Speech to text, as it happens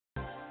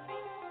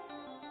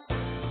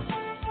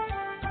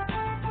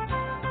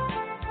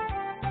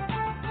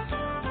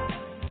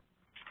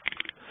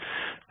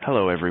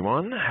Hello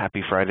everyone,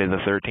 happy Friday the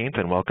 13th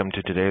and welcome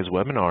to today's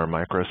webinar,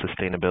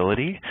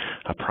 Micro-Sustainability,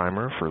 a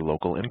Primer for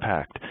Local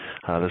Impact.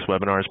 This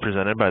webinar is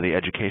presented by the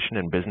Education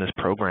and Business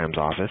Programs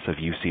Office of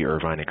UC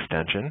Irvine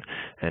Extension,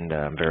 and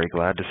I'm very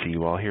glad to see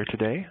you all here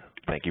today.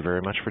 Thank you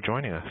very much for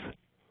joining us.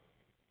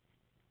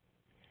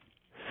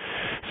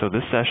 So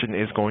this session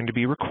is going to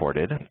be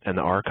recorded, and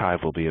the archive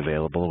will be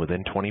available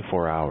within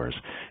 24 hours.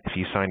 If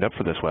you signed up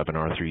for this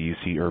webinar through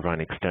UC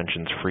Irvine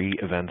Extension's free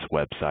events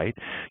website,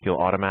 you'll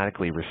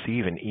automatically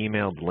receive an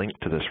emailed link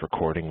to this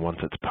recording once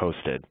it's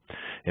posted.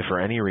 If for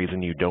any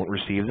reason you don't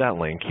receive that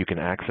link, you can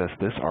access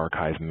this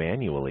archive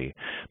manually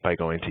by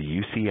going to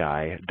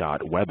uci.webex.com,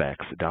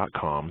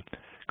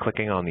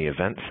 clicking on the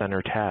Event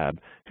Center tab,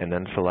 and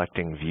then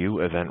selecting View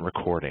Event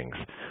Recordings.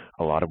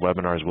 A lot of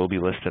webinars will be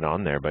listed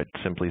on there, but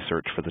simply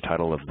search for the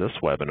title of this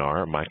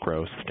webinar,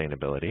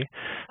 Micro-Sustainability,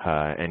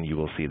 and you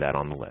will see that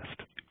on the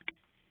list.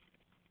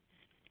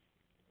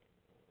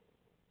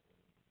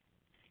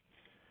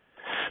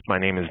 My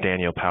name is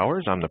Daniel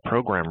Powers. I'm the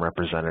program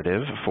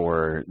representative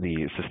for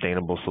the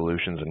Sustainable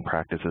Solutions and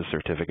Practices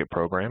Certificate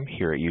Program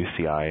here at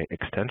UCI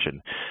Extension.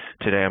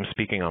 Today I'm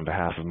speaking on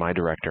behalf of my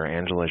director,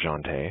 Angela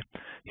Jante.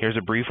 Here's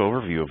a brief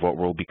overview of what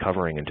we'll be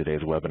covering in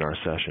today's webinar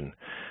session.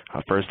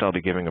 First, I'll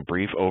be giving a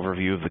brief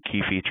overview of the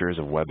key features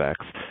of WebEx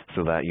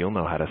so that you'll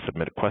know how to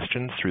submit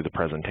questions through the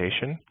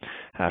presentation.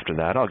 After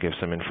that, I'll give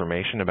some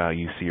information about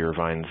UC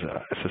Irvine's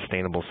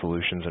Sustainable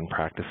Solutions and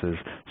Practices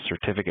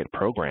Certificate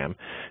Program,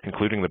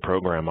 including the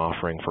program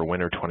offering for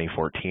winter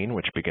 2014,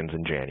 which begins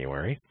in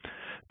January.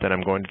 Then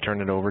I'm going to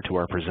turn it over to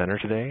our presenter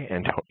today,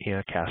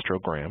 Antonia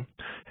Castro-Graham,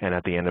 and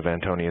at the end of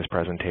Antonia's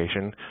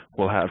presentation,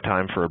 we'll have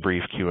time for a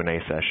brief Q&A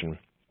session.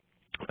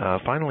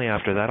 Finally,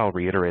 after that, I'll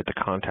reiterate the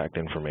contact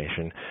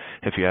information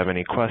if you have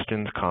any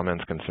questions,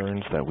 comments,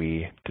 concerns that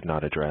we did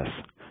not address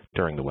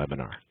during the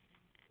webinar.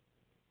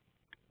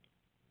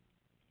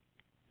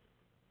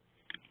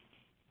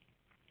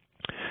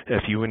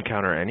 If you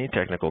encounter any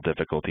technical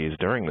difficulties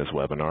during this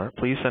webinar,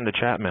 please send a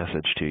chat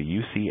message to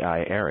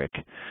UCI Eric,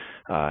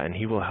 and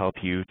he will help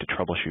you to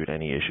troubleshoot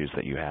any issues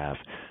that you have.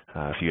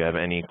 If you have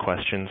any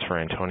questions for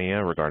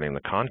Antonia regarding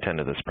the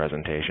content of this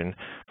presentation,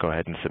 go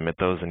ahead and submit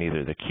those in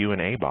either the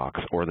Q&A box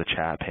or the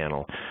chat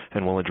panel,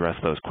 and we'll address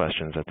those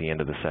questions at the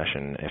end of the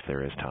session if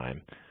there is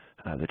time.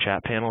 The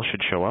chat panel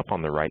should show up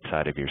on the right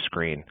side of your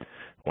screen.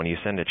 When you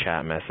send a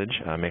chat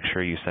message, make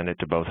sure you send it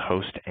to both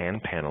host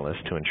and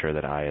panelists to ensure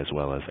that I, as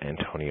well as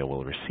Antonia,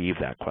 will receive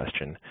that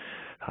question.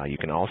 You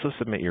can also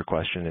submit your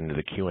question into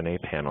the Q&A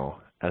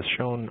panel as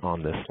shown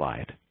on this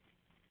slide.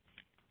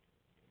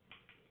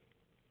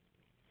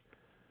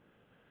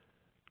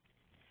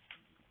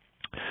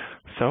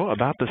 So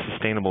about the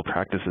Sustainable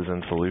Practices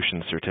and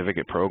Solutions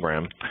Certificate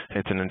Program,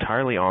 it's an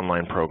entirely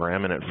online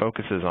program and it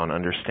focuses on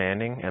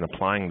understanding and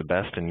applying the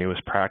best and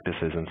newest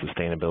practices in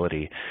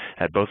sustainability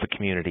at both the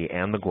community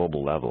and the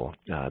global level.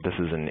 This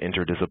is an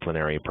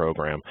interdisciplinary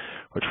program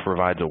which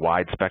provides a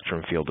wide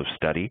spectrum field of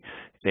study.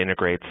 It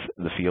integrates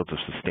the fields of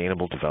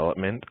sustainable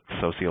development,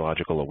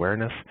 sociological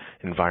awareness,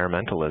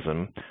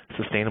 environmentalism,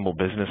 sustainable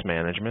business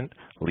management,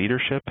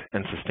 leadership,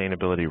 and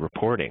sustainability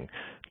reporting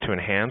to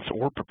enhance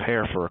or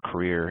prepare for a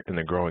career in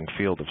the growing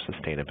field of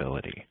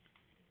sustainability.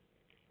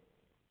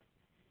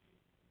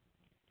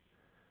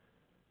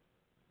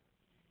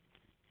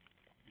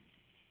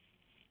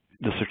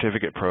 The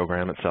certificate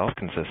program itself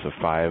consists of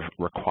 5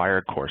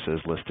 required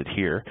courses listed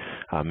here: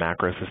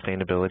 macro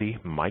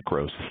sustainability,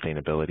 micro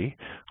sustainability,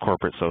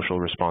 corporate social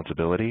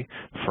responsibility,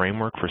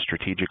 framework for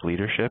strategic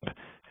leadership,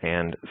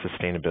 and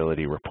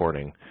sustainability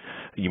reporting.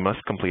 You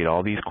must complete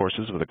all these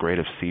courses with a grade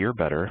of C or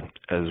better,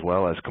 as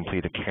well as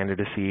complete a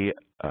candidacy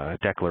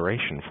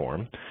declaration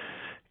form.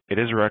 It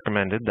is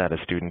recommended that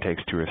a student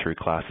takes 2 or 3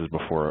 classes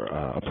before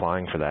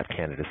applying for that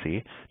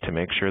candidacy to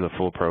make sure the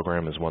full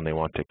program is one they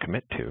want to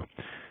commit to.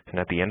 And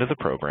at the end of the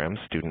program,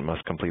 student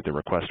must complete the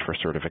request for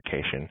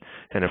certification,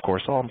 and of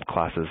course all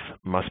classes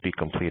must be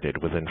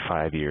completed within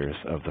 5 years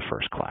of the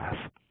first class.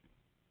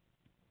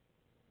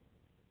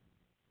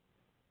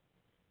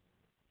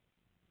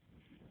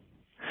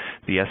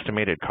 The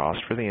estimated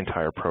cost for the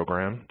entire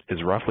program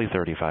is roughly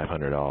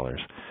 $3,500.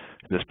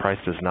 This price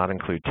does not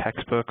include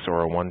textbooks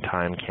or a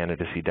one-time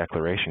candidacy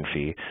declaration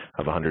fee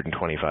of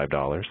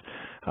 $125.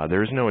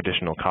 There is no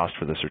additional cost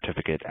for the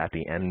certificate at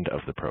the end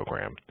of the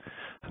program.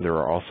 There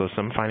are also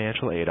some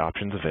financial aid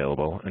options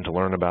available, and to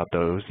learn about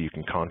those, you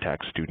can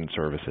contact Student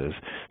Services,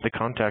 the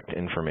contact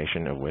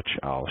information of which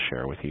I'll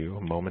share with you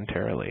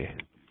momentarily.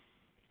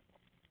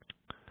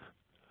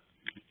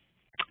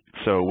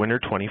 So winter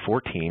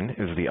 2014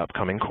 is the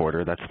upcoming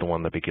quarter. That's the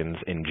one that begins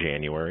in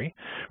January.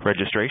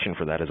 Registration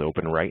for that is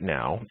open right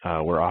now.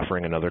 We're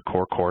offering another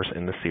core course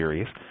in the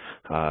series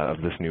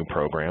of this new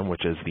program,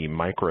 which is the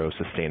Micro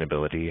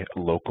Sustainability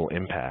Local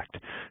Impact.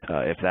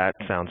 If that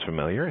sounds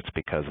familiar, it's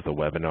because the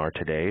webinar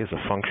today is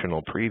a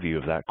functional preview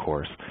of that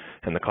course,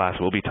 and the class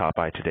will be taught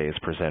by today's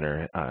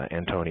presenter,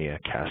 Antonia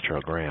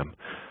Castro-Graham.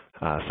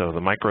 So the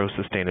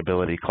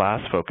micro-sustainability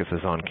class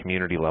focuses on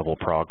community-level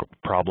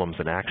problems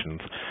and actions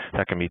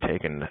that can be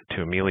taken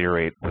to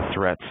ameliorate the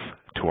threats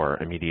to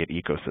our immediate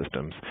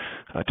ecosystems.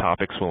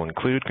 Topics will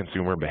include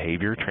consumer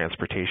behavior,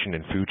 transportation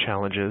and food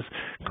challenges,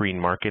 green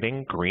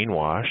marketing,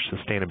 greenwash,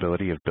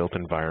 sustainability of built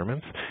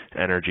environments,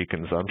 energy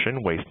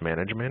consumption, waste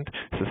management,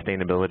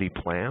 sustainability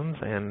plans,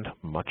 and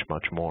much,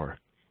 much more.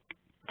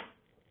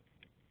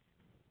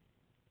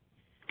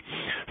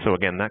 So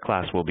again, that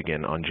class will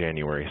begin on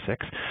January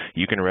 6th.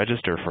 You can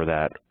register for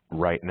that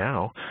right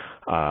now.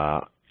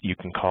 You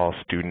can call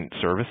Student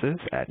Services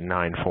at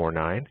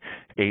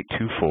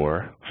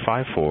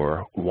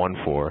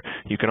 949-824-5414.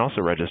 You can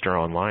also register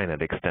online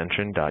at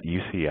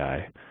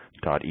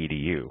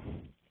extension.uci.edu.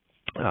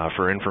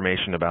 For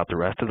information about the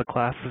rest of the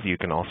classes, you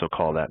can also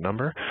call that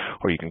number,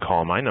 or you can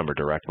call my number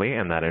directly,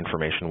 and that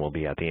information will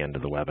be at the end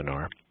of the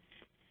webinar.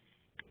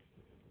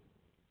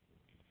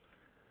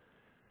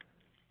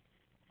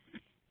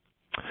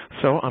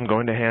 So I'm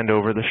going to hand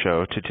over the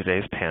show to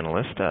today's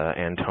panelist,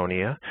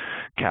 Antonia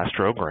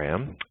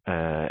Castro-Graham,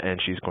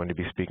 and she's going to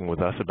be speaking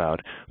with us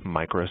about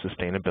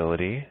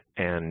micro-sustainability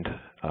and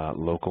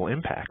local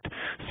impact.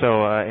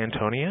 So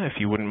Antonia, if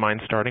you wouldn't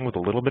mind starting with a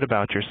little bit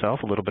about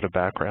yourself, a little bit of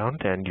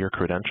background and your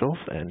credentials,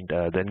 and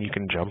then you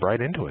can jump right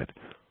into it.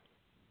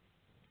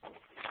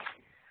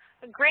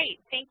 Great.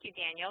 Thank you,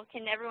 Daniel.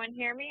 Can everyone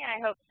hear me? I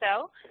hope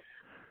so.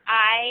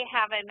 I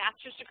have a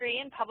master's degree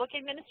in public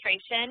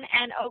administration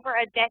and over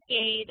a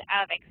decade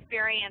of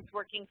experience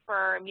working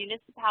for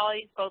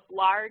municipalities, both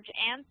large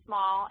and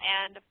small,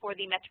 and for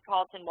the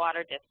Metropolitan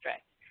Water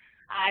District.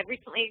 I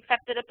recently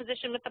accepted a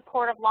position with the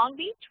Port of Long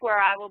Beach,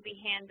 where I will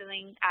be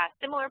handling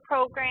similar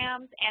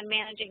programs and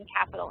managing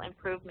capital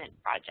improvement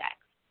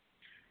projects.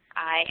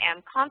 I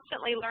am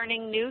constantly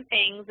learning new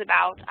things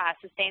about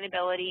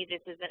sustainability.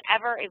 This is an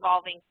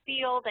ever-evolving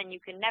field, and you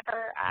can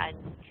never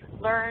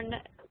learn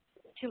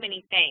too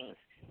many things.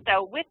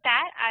 So with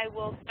that, I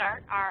will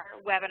start our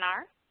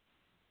webinar.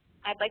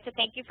 I'd like to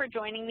thank you for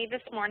joining me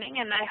this morning,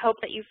 and I hope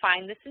that you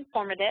find this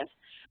informative.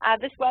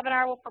 This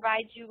webinar will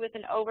provide you with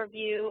an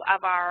overview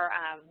of our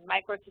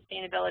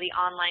micro-sustainability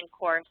online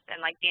course,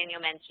 and like Daniel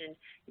mentioned,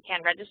 you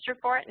can register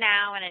for it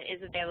now, and it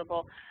is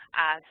available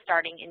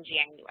starting in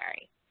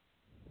January.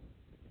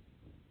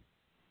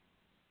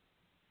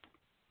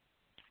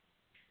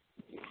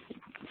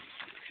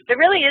 There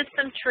really is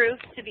some truth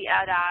to the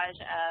adage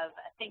of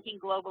thinking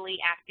globally,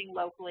 acting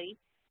locally.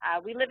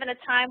 We live in a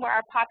time where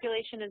our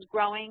population is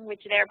growing,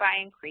 which thereby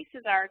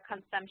increases our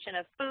consumption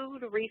of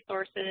food,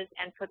 resources,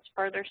 and puts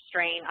further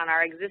strain on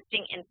our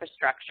existing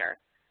infrastructure.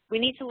 We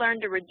need to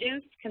learn to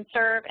reduce,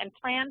 conserve, and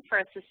plan for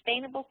a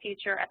sustainable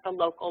future at the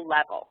local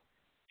level.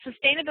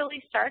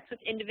 Sustainability starts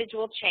with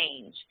individual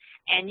change,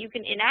 and you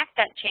can enact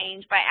that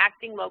change by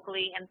acting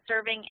locally and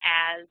serving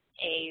as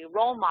a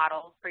role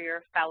model for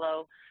your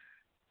fellow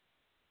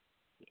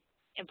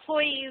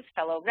employees,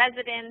 fellow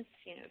residents,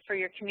 for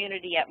your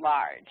community at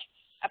large.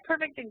 A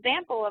perfect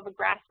example of a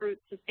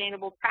grassroots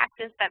sustainable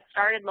practice that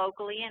started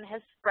locally and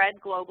has spread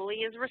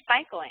globally is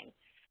recycling.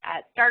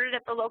 It started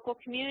at the local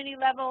community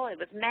level. It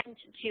was meant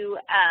to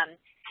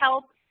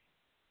help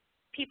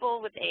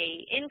people with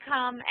an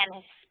income and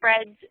has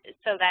spread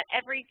so that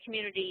every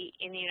community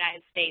in the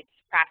United States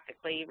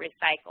practically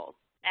recycles,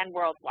 and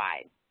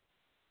worldwide.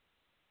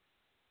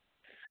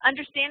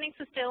 Understanding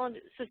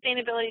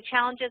sustainability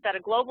challenges at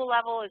a global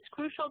level is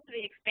crucial to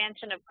the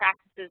expansion of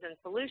practices and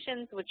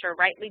solutions which are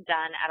rightly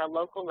done at a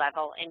local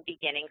level in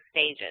beginning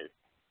stages.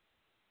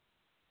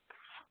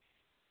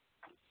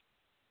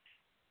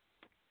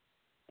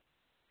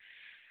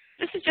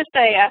 This is just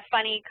a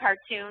funny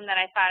cartoon that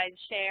I thought I'd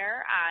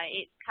share.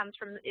 It comes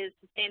from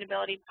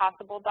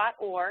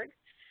sustainabilitypossible.org.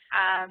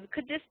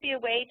 Could this be a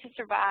way to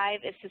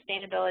survive if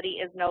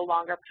sustainability is no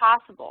longer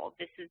possible?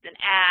 This is an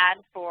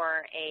ad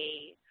for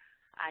an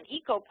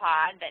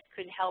EcoPod that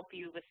could help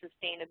you with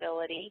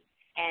sustainability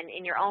and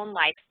in your own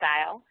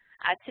lifestyle.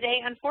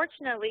 Today,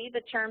 unfortunately,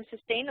 the term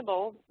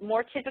sustainable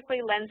more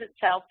typically lends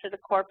itself to the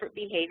corporate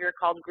behavior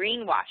called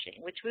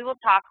greenwashing, which we will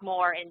talk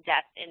more in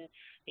depth in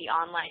the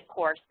online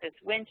course this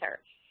winter.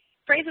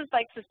 Phrases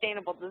like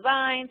sustainable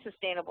design,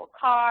 sustainable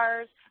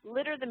cars,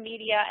 litter the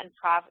media and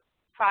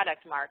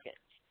product markets.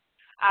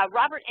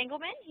 Robert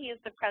Engelman, he is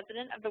the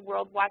president of the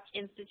World Watch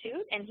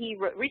Institute, and he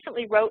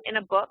recently wrote in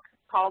a book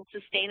called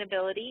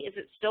Sustainability, Is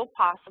It Still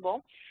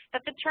Possible?,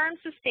 that the term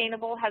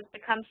sustainable has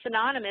become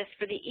synonymous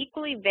for the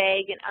equally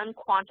vague and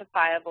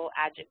unquantifiable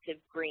adjective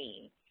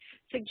green,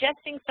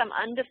 suggesting some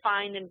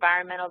undefined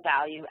environmental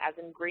value as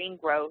in green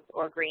growth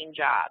or green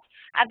jobs.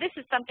 This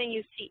is something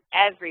you see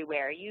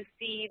everywhere. You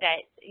see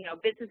that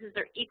businesses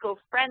are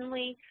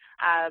eco-friendly,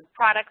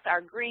 products are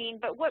green,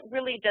 but what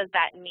really does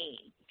that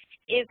mean?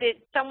 Is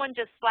it someone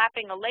just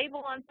slapping a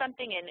label on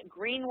something and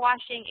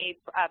greenwashing a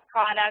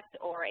product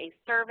or a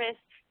service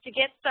to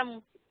get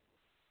some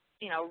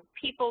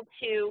people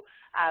to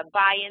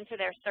buy into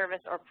their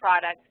service or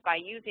product by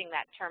using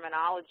that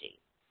terminology?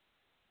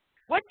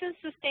 What does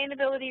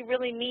sustainability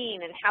really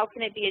mean, and how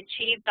can it be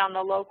achieved on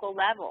the local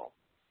level?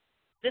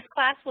 This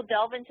class will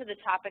delve into the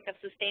topic of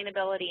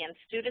sustainability, and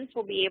students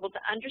will be able to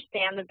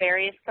understand the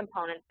various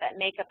components that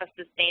make up a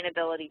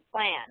sustainability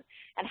plan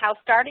and how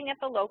starting at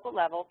the local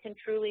level can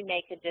truly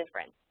make a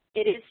difference.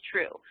 It is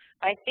true.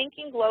 By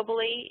thinking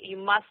globally, you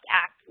must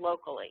act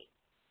locally.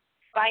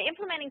 By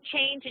implementing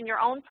change in your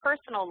own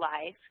personal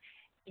life,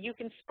 you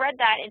can spread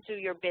that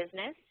into your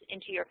business,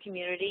 into your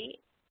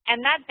community,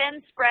 and that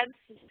then spreads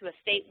to a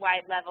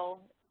statewide level,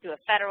 to a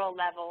federal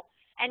level,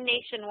 and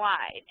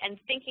nationwide, and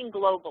thinking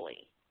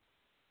globally.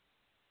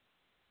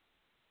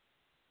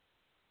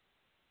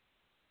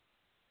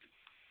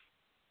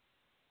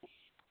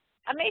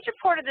 A major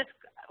part of this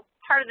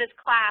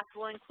class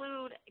will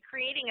include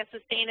creating a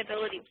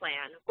sustainability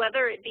plan,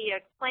 whether it be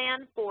a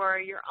plan for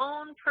your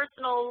own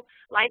personal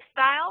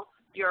lifestyle,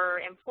 your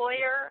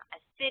employer, a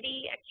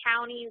city, a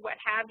county, what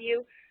have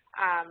you.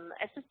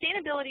 A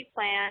sustainability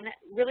plan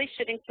really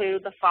should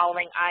include the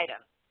following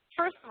items.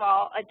 First of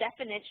all, a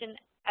definition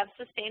of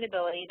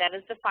sustainability that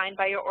is defined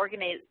by your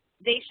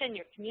organization,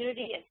 your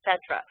community,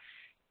 etc.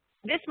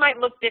 This might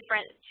look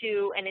different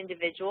to an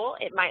individual,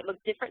 it might look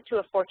different to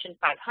a Fortune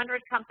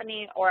 500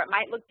 company, or it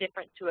might look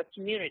different to a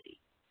community.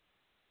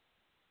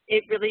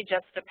 It really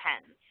just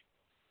depends.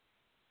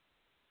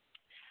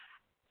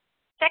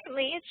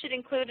 Secondly, it should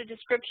include a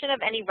description of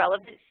any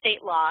relevant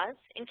state laws.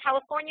 In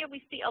California,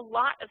 we see a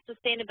lot of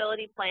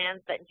sustainability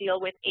plans that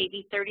deal with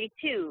AB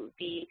 32,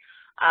 the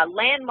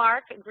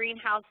landmark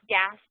greenhouse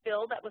gas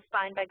bill that was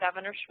signed by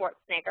Governor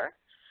Schwarzenegger.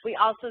 We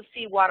also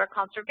see water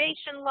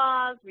conservation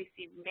laws. We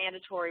see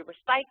mandatory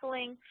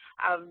recycling.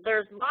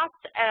 There's lots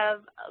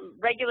of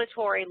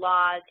regulatory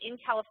laws in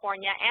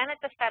California and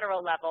at the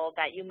federal level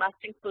that you must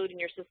include in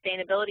your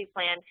sustainability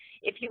plan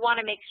if you want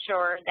to make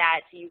sure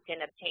that you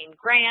can obtain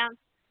grants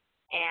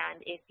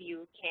and if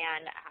you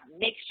can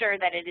make sure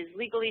that it is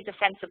legally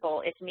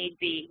defensible if need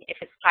be, if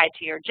it's tied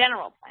to your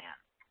general plan.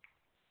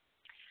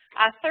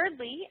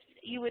 Thirdly,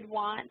 you would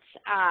want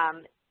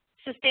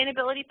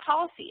sustainability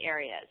policy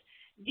areas.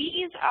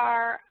 These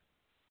are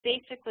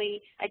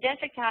basically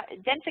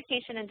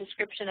identification and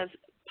description of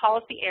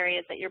policy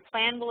areas that your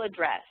plan will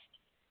address.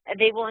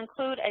 They will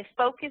include a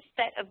focused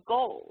set of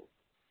goals,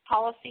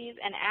 policies,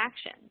 and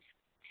actions.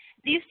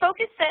 These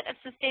focused set of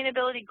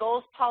sustainability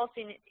goals,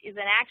 policies, and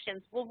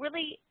actions will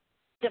really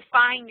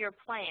define your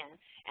plan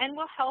and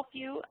will help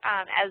you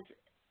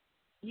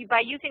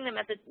by using them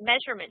as a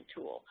measurement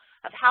tool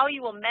of how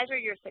you will measure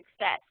your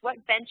success. What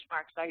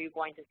benchmarks are you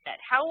going to set?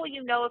 How will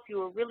you know if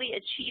you are really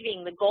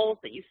achieving the goals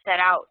that you set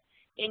out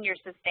in your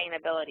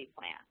sustainability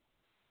plan?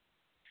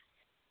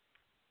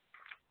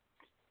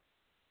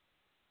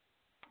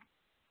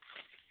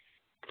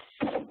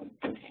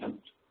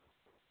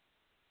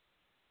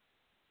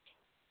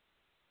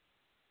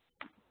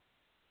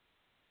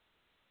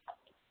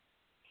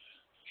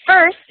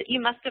 First,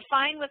 you must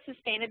define what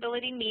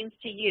sustainability means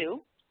to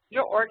you,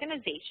 your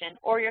organization,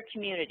 or your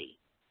community.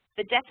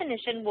 The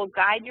definition will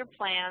guide your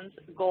plans,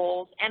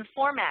 goals, and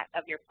format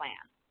of your plan.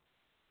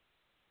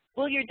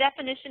 Will your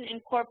definition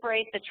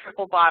incorporate the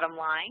triple bottom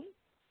line,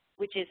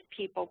 which is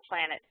people,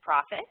 planet,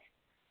 profit,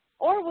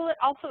 or will it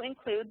also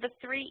include the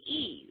 3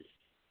 E's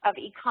of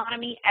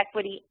economy,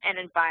 equity, and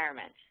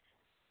environment?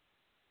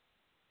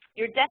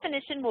 Your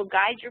definition will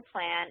guide your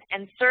plan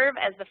and serve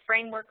as the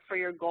framework for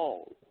your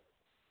goals.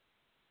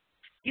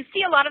 You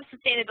see a lot of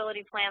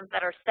sustainability plans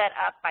that are set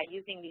up by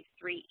using these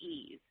 3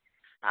 E's.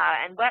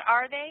 And what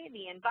are they?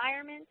 The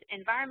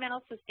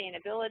environmental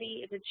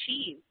sustainability is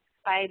achieved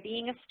by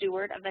being a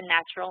steward of the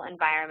natural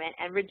environment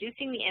and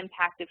reducing the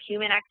impact of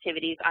human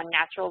activities on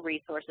natural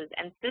resources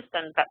and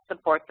systems that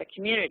support the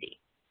community.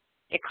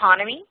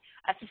 Economy,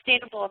 a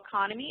sustainable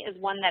economy is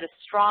one that is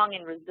strong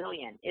and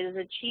resilient. It is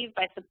achieved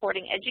by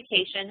supporting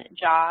education,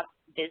 jobs,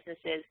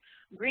 businesses,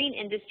 green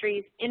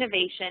industries,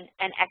 innovation,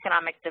 and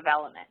economic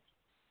development.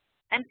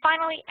 And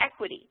finally,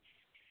 equity.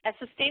 A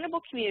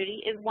sustainable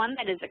community is one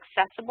that is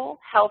accessible,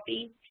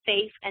 healthy,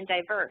 safe, and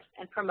diverse,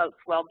 and promotes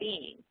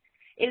well-being.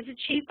 It is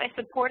achieved by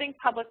supporting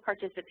public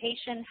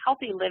participation,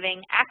 healthy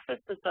living, access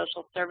to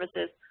social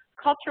services,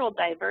 cultural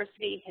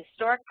diversity,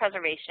 historic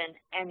preservation,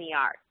 and the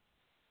arts.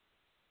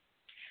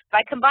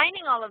 By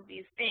combining all of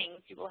these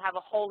things, you will have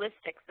a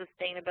holistic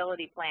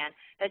sustainability plan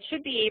that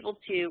should be able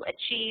to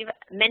achieve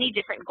many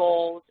different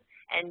goals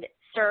and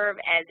serve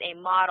as a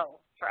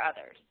model for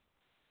others.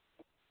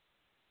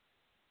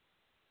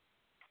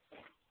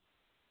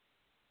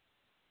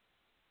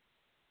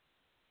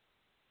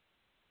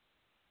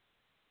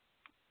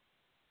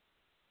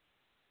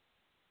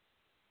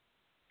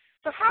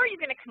 So how are you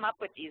going to come up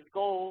with these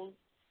goals?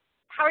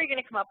 How are you going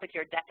to come up with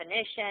your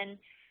definition?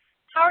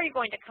 How are you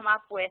going to come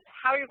up with,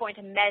 how are you going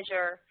to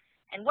measure,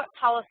 and what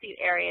policy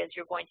areas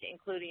you're going to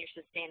include in your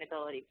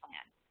sustainability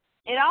plan?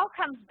 It all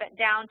comes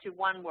down to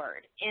one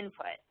word,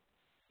 input.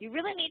 You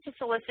really need to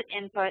solicit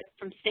input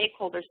from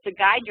stakeholders to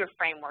guide your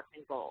framework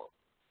and goals.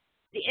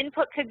 The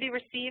input could be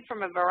received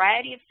from a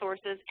variety of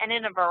sources and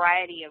in a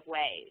variety of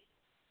ways.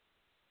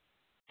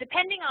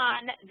 Depending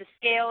on the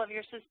scale of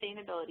your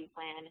sustainability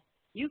plan,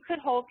 you could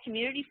hold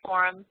community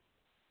forums,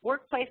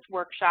 workplace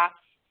workshops,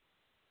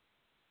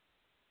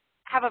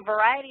 have a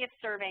variety of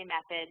survey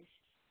methods.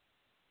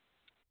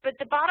 But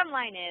the bottom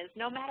line is,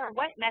 no matter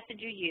what method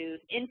you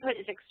use, input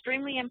is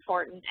extremely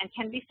important and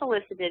can be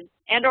solicited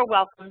and or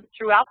welcomed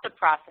throughout the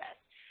process.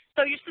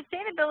 So your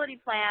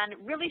sustainability plan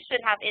really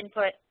should have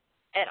input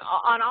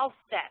on all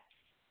steps,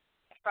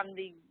 from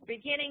the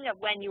beginning of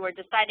when you are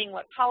deciding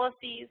what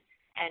policies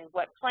and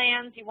what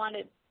plans you want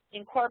to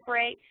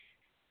incorporate,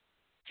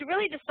 to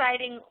really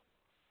deciding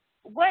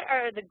what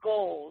are the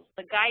goals,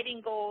 the guiding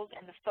goals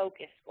and the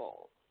focus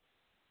goals.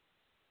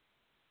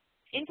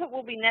 Input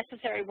will be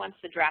necessary once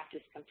the draft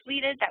is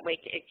completed. That way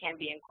it can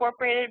be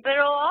incorporated, but it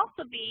will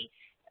also be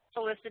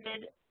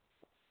solicited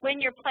when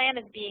your plan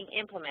is being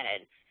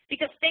implemented,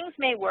 because things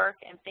may work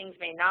and things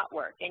may not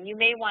work, and you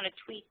may want to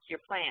tweak your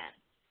plan.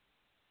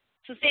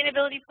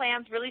 Sustainability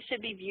plans really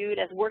should be viewed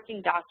as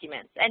working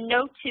documents, and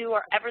no two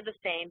are ever the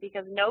same,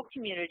 because no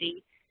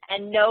community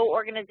and no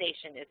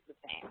organization is the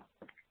same.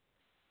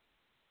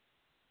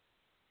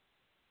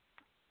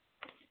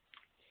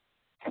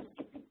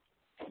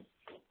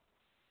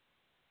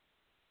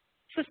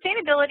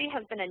 Sustainability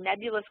has been a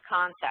nebulous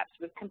concept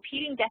with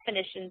competing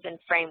definitions and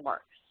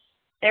frameworks.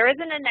 There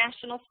isn't a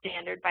national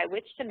standard by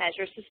which to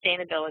measure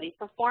sustainability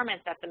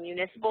performance at the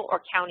municipal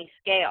or county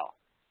scale.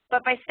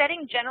 But by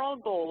setting general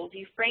goals,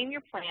 you frame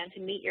your plan to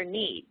meet your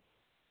needs.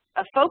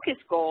 A focus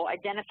goal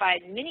identifies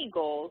mini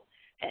goals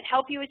that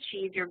help you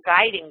achieve your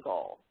guiding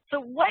goal.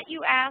 So what,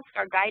 you ask,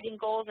 are guiding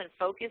goals and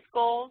focus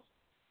goals?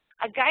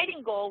 A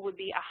guiding goal would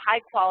be a high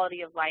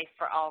quality of life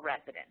for all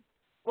residents.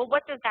 Well,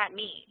 what does that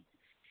mean?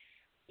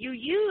 You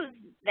use,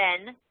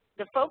 then,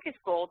 the focus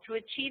goal to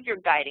achieve your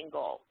guiding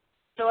goal.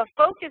 So a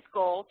focus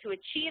goal to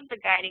achieve the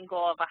guiding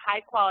goal of a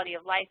high quality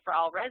of life for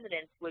all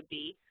residents would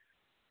be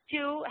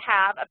to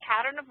have a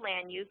pattern of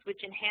land use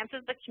which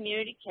enhances the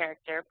community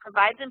character,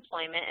 provides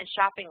employment and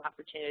shopping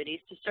opportunities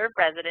to serve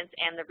residents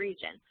and the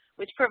region,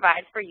 which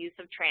provides for use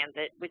of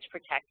transit, which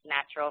protects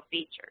natural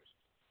features.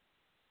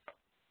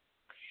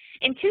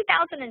 In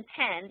 2010,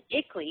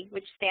 ICLEI,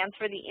 which stands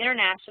for the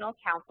International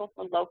Council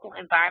for Local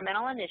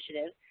Environmental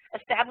Initiatives,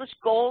 established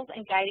goals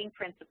and guiding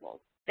principles.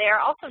 They are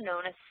also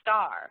known as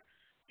STAR.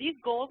 These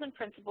goals and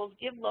principles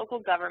give local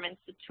governments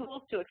the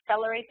tools to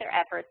accelerate their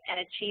efforts and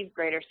achieve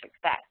greater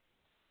success.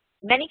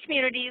 Many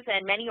communities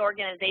and many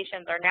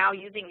organizations are now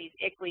using these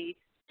ICLEI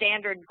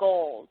standard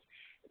goals,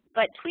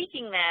 but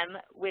tweaking them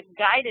with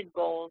guided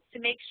goals to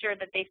make sure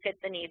that they fit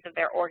the needs of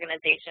their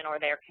organization or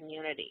their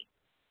community.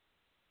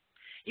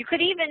 You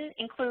could even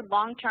include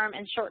long-term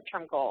and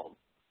short-term goals.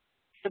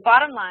 The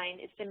bottom line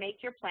is to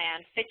make your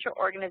plan fit your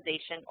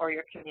organization or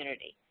your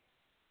community.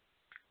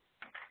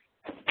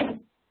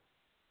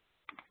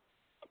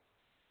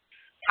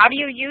 How do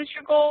you use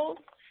your goals?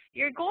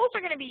 Your goals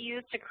are going to be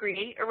used to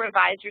create or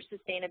revise your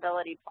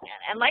sustainability plan.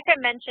 And like I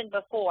mentioned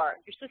before,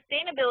 your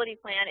sustainability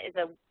plan is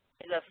a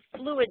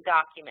fluid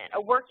document,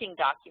 a working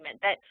document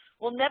that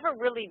will never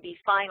really be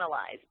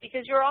finalized,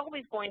 because you're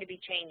always going to be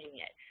changing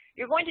it.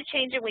 You're going to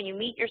change it when you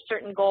meet your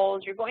certain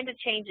goals. You're going to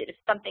change it if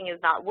something is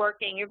not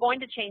working. You're going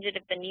to change it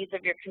if the needs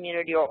of your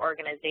community or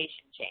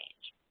organization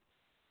change.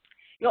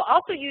 You'll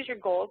also use your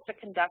goals to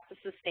conduct a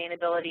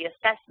sustainability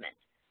assessment.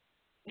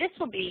 This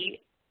will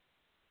be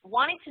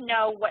wanting to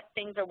know what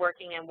things are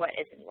working and what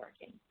isn't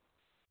working.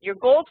 Your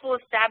goals will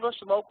establish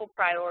local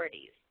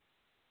priorities.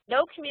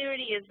 No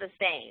community is the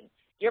same.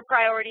 Your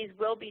priorities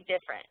will be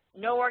different.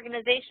 No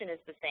organization is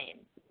the same.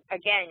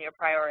 Again, your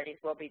priorities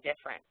will be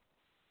different.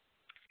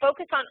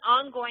 Focus on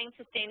ongoing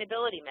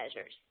sustainability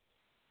measures.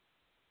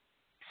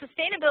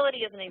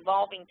 Sustainability is an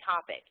evolving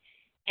topic,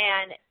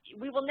 and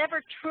we will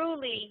never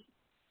truly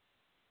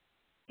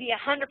be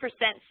 100%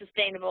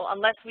 sustainable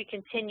unless we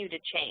continue to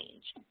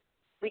change.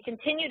 We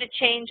continue to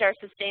change our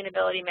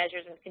sustainability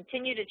measures and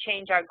continue to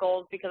change our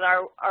goals because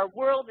our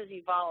world is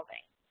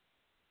evolving.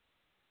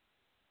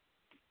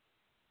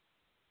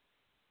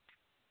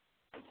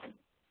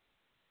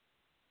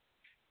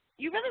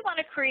 You really want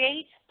to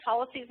create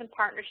policies and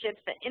partnerships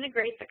that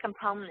integrate the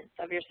components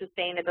of your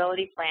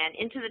sustainability plan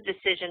into the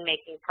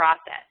decision-making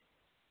process.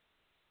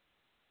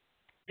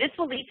 This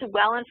will lead to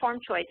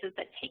well-informed choices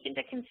that take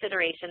into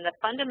consideration the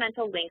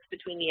fundamental links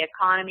between the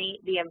economy,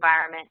 the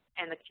environment,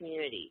 and the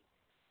community.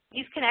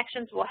 These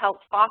connections will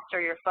help foster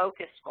your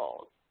focus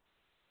goals.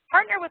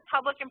 Partner with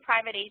public and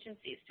private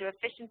agencies to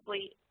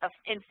efficiently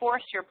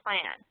enforce your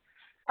plan.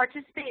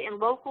 Participate in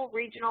local,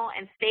 regional,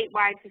 and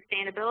statewide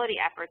sustainability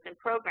efforts and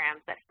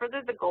programs that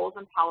further the goals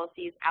and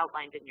policies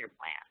outlined in your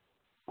plan.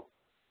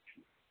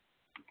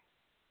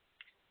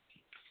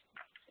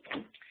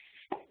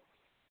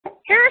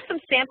 Here are some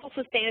sample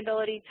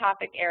sustainability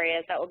topic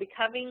areas that will be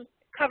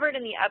covered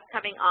in the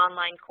upcoming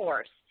online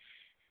course.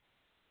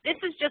 This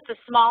is just a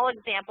small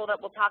example that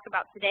we'll talk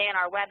about today in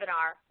our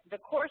webinar. The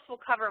course will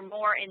cover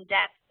more in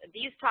depth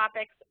these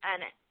topics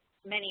and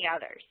many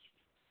others.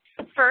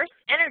 First,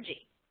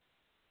 energy.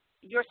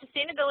 Your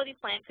sustainability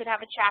plan could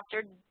have a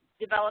chapter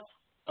developed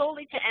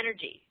solely to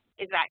energy.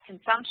 Is that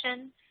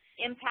consumption,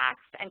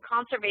 impacts, and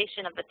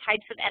conservation of the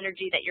types of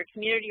energy that your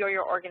community or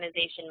your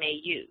organization may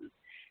use?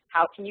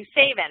 How can you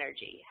save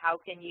energy? How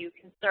can you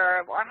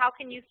conserve, or how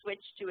can you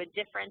switch to a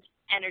different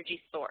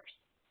energy source?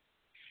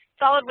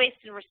 Solid waste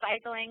and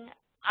recycling,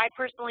 I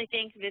personally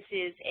think this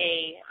is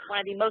one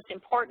of the most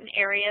important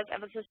areas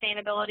of a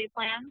sustainability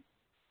plan.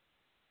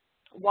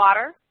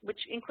 Water, which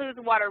includes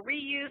water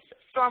reuse,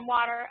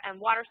 stormwater, and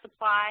water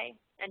supply,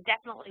 and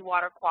definitely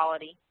water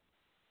quality.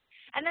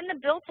 And then the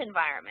built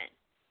environment,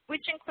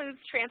 which includes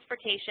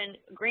transportation,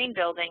 green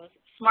buildings,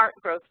 smart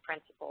growth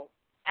principles,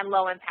 and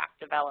low-impact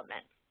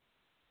development.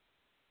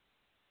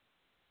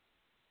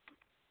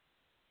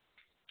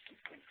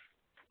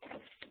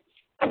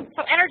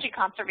 So energy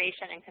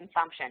conservation and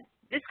consumption.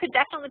 This could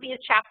definitely be a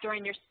chapter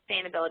in your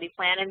sustainability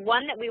plan, and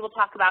one that we will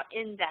talk about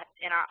in depth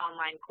in our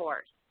online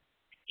course.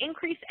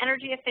 Increased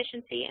energy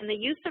efficiency and the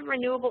use of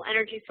renewable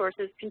energy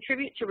sources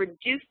contribute to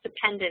reduced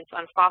dependence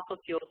on fossil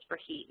fuels for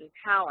heat and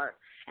power,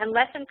 and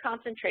lessen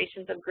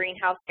concentrations of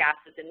greenhouse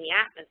gases in the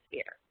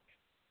atmosphere.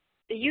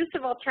 The use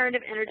of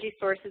alternative energy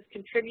sources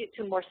contribute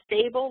to more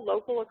stable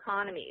local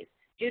economies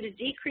due to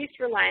decreased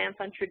reliance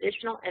on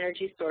traditional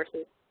energy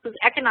sources whose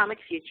economic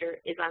future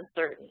is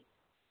uncertain.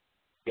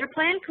 Your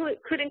plan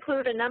could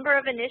include a number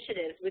of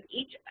initiatives with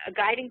each a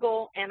guiding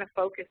goal and a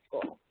focus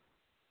goal.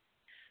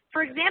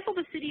 For example,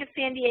 the City of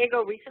San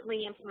Diego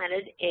recently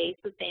implemented a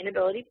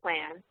sustainability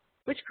plan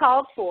which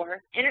called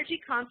for energy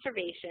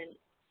conservation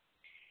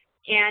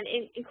and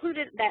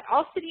included that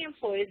all city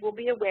employees will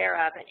be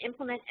aware of and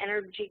implement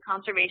energy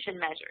conservation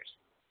measures.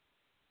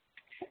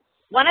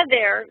 One of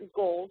their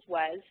goals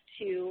was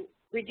to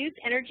reduce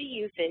energy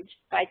usage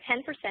by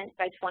 10%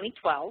 by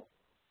 2012,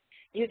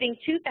 using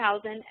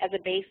 2000 as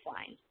a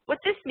baseline. What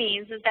this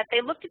means is that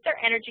they looked at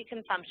their energy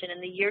consumption in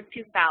the year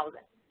 2000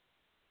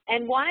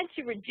 and wanted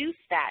to reduce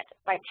that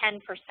by 10%.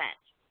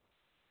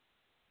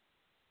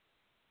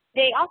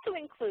 They also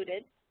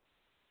included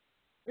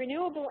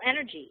renewable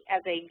energy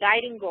as a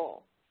guiding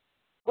goal.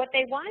 What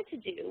they wanted to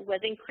do was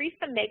increase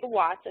the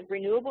megawatts of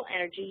renewable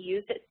energy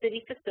used at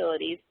city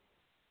facilities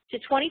to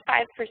 25%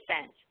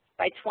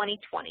 by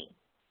 2020.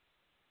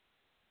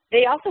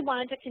 They also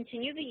wanted to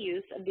continue the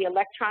use of the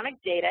electronic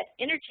data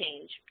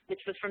interchange, which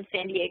was from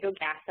San Diego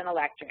Gas and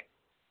Electric.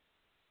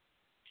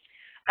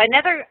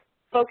 Another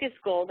focus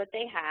goal that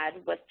they had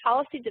was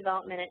policy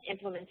development and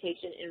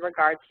implementation in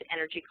regards to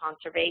energy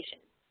conservation.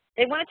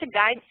 They wanted to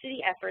guide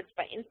city efforts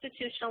by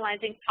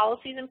institutionalizing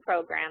policies and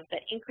programs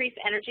that increase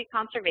energy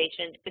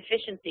conservation,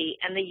 efficiency,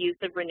 and the use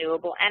of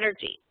renewable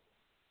energy.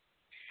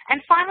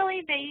 And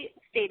finally, they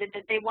stated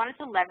that they wanted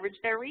to leverage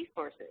their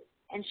resources,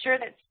 ensure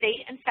that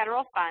state and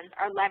federal funds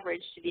are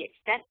leveraged to the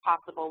extent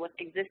possible with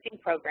existing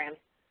programs,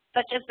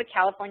 such as the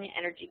California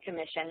Energy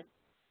Commission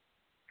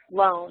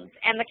loans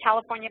and the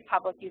California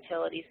Public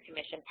Utilities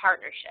Commission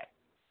partnership.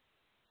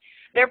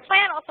 Their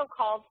plan also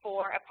called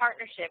for a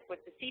partnership with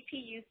the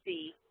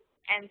CPUC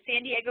and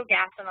San Diego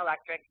Gas and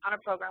Electric on a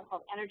program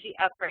called Energy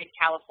Upgrade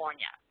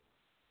California.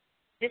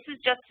 This is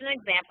just an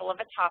example of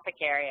a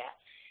topic area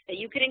that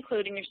you could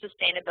include in your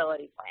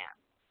sustainability plan.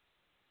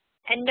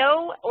 And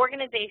no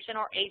organization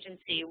or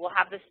agency will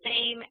have the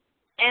same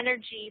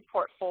energy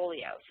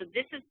portfolio. So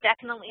this is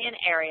definitely an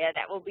area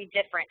that will be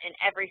different in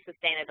every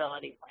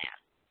sustainability plan.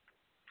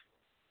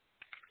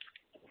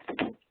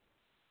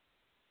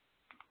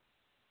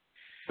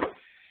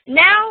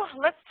 Now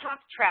let's talk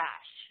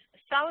trash.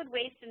 Solid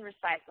waste and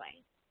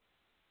recycling,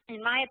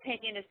 in my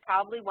opinion, is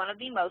probably one of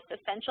the most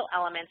essential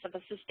elements of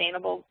a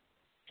sustainability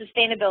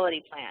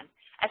plan,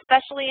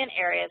 especially in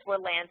areas where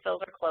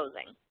landfills are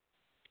closing.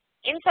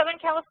 In Southern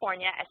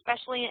California,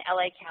 especially in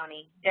LA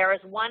County, there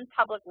is one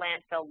public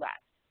landfill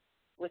left.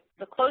 With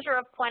the closure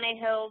of Puente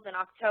Hills in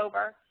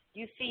October,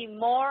 you see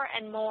more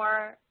and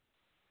more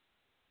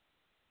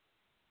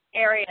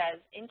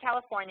areas in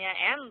California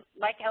and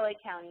like LA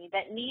County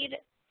that need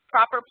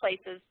proper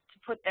places to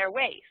put their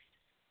waste.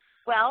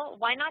 Well,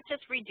 why not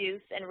just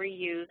reduce and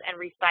reuse and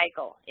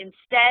recycle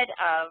instead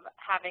of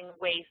having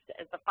waste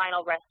as the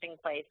final resting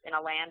place in a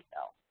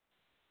landfill?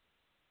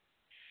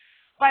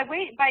 By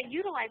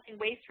utilizing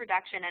waste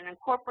reduction and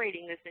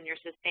incorporating this in your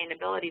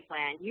sustainability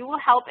plan, you will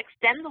help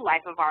extend the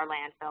life of our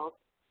landfills,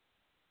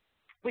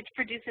 which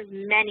produces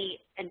many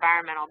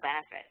environmental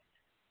benefits.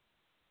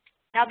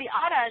 Now, the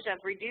adage of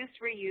reduce,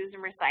 reuse,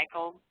 and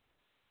recycle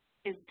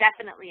is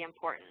definitely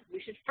important.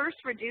 We should first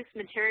reduce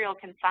material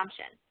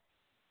consumption.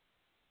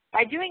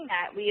 By doing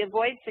that, we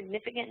avoid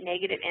significant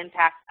negative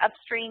impacts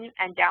upstream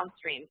and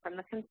downstream from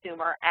the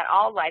consumer at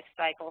all life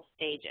cycle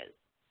stages.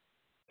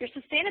 Your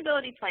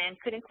sustainability plan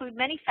could include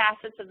many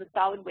facets of the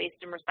solid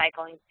waste and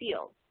recycling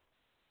field.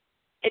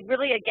 It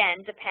really,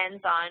 again,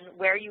 depends on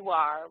where you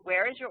are,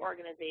 where is your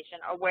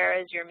organization, or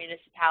where is your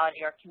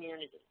municipality or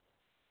community.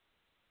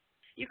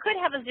 You could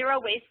have a zero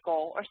waste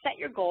goal or set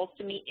your goals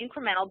to meet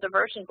incremental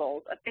diversion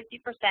goals of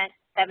 50%,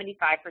 75%,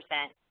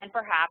 and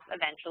perhaps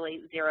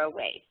eventually zero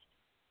waste.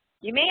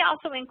 You may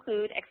also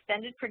include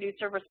extended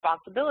producer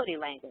responsibility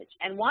language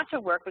and want to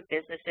work with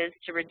businesses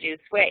to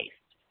reduce waste.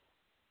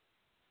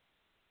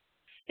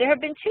 There have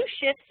been two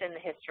shifts in the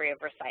history of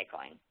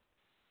recycling.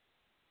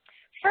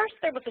 First,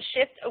 there was a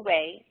shift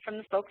away from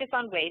the focus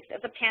on waste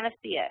as a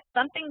panacea,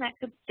 something that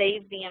could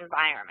save the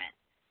environment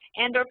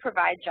and or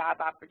provide job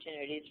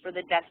opportunities for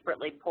the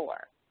desperately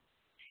poor.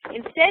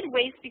 Instead,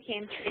 waste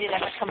became treated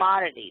as a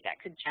commodity that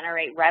could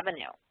generate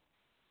revenue.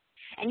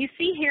 And you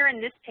see here in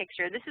this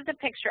picture, this is a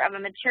picture of a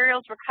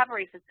materials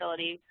recovery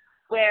facility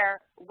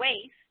where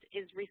waste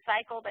is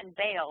recycled and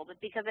baled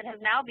because it has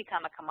now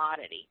become a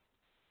commodity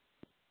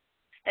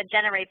that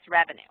generates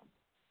revenue.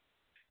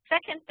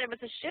 Second, there was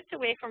a shift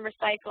away from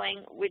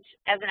recycling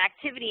as an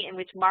activity in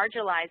which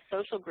marginalized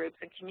social groups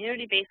and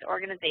community-based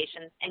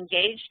organizations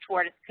engaged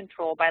toward its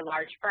control by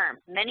large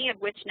firms, many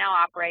of which now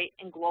operate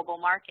in global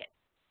markets.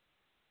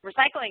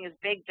 Recycling is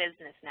big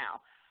business now.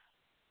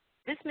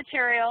 This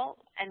material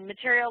and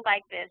material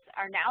like this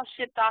are now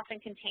shipped off in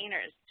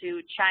containers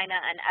to China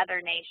and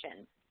other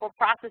nations for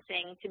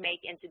processing to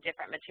make into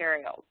different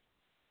materials.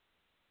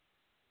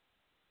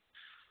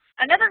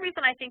 Another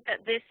reason I think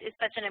that this is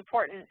such an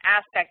important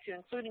aspect to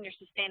include in your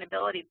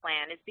sustainability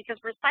plan is because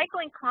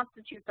recycling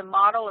constitutes a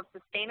model of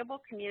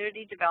sustainable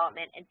community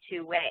development in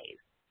two ways.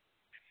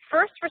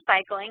 First,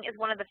 recycling is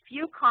one of the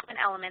few common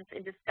elements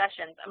in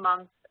discussions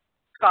among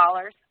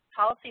scholars,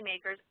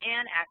 policymakers,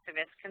 and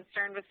activists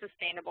concerned with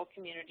sustainable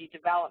community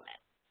development.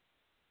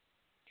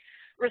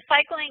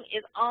 Recycling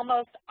is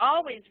almost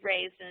always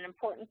raised as an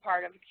important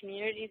part of a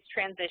community's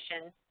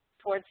transition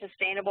towards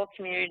sustainable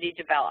community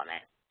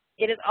development.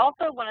 It is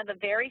also one of the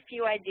very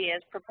few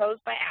ideas proposed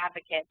by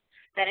advocates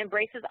that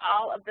embraces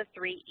all of the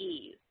 3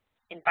 E's,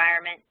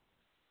 environment,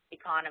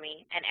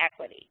 economy, and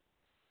equity,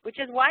 which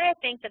is why I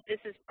think that this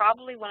is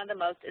probably one of the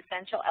most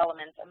essential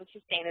elements of a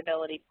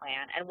sustainability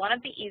plan and one of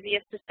the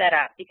easiest to set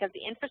up because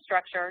the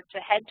infrastructure to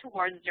head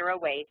towards zero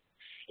waste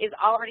is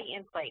already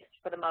in place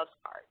for the most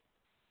part.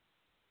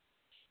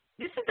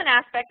 This is an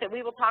aspect that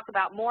we will talk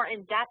about more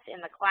in depth in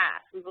the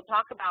class. We will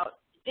talk about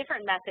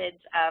different methods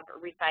of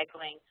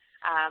recycling,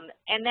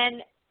 and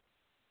then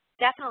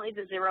definitely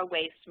the zero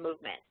waste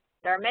movement.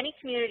 There are many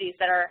communities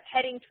that are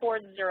heading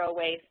towards zero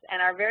waste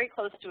and are very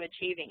close to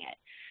achieving it.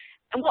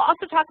 And we'll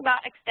also talk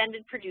about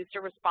extended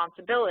producer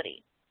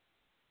responsibility.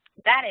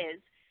 That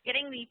is,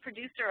 getting the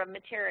producer of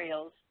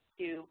materials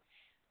to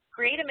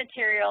create a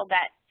material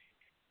that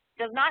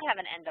does not have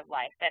an end of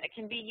life, that it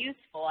can be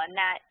useful, and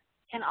that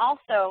can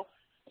also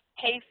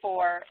pay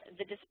for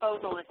the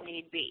disposal if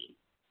need be.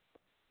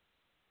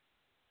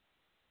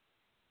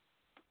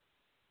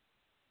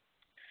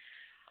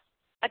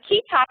 A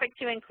key topic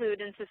to include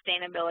in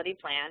sustainability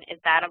plan is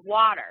that of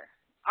water.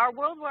 Our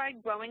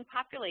worldwide growing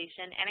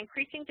population and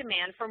increasing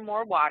demand for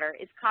more water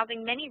is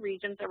causing many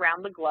regions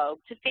around the globe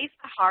to face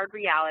the hard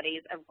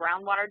realities of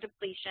groundwater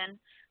depletion,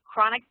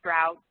 chronic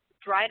drought,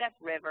 dried up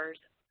rivers,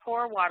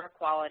 poor water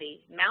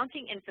quality,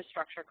 mounting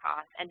infrastructure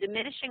costs, and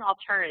diminishing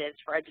alternatives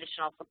for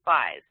additional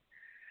supplies.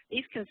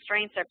 These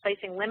constraints are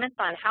placing limits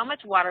on how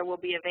much water will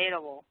be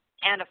available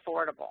and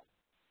affordable.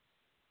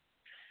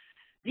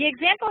 The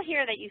example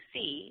here that you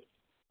see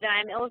that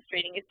I'm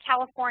illustrating is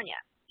California,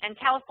 and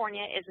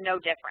California is no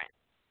different.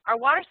 Our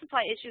water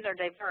supply issues are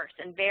diverse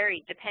and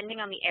varied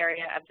depending on the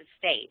area of the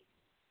state.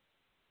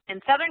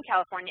 And Southern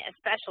California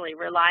especially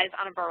relies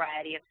on a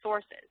variety of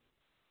sources.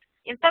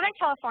 In Southern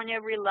California,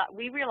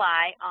 we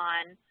rely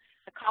on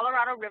the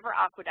Colorado River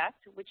Aqueduct,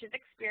 which is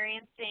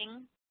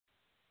experiencing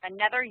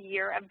another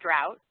year of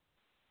drought,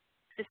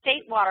 the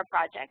State Water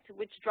Project,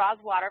 which draws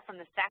water from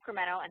the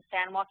Sacramento and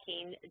San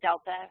Joaquin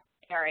Delta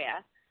area,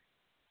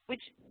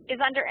 which is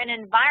under an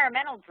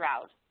environmental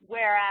drought,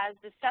 whereas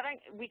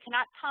we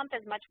cannot pump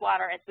as much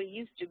water as we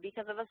used to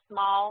because of a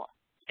small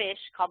fish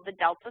called the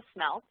Delta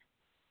smelt.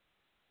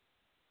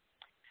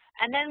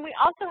 And then we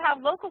also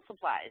have local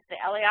supplies, the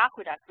LA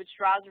Aqueduct, which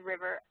draws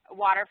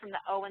water from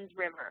the Owens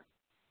River.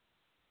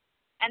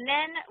 And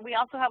then we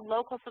also have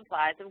local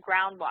supplies of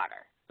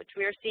groundwater, which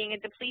we are seeing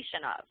a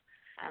depletion of.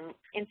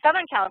 In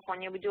Southern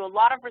California, we do a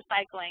lot of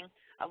recycling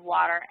of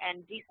water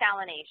and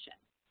desalination.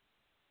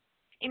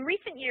 In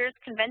recent years,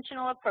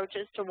 conventional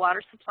approaches to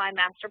water supply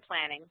master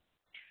planning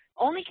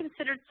only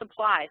considered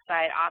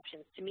supply-side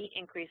options to meet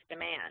increased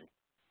demand.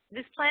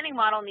 This planning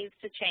model needs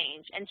to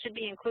change and should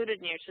be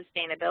included in your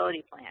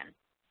sustainability plan.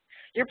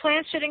 Your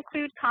plan should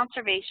include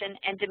conservation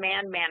and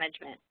demand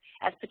management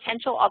as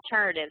potential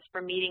alternatives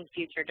for meeting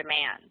future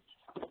demands.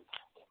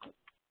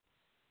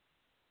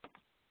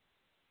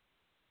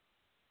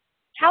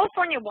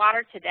 California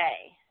water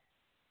today.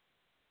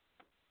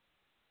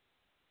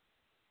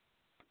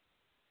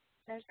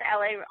 There's the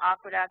LA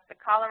Aqueduct, the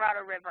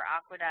Colorado River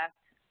Aqueduct,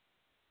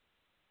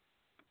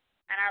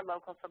 and our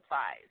local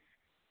supplies.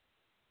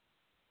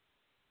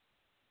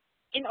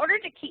 In order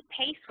to keep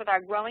pace with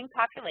our growing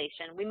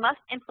population, we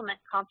must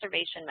implement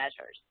conservation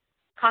measures.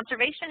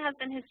 Conservation has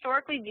been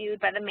historically viewed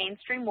by the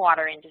mainstream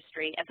water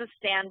industry as a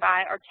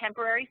standby or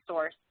temporary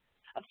source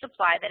of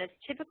supply that is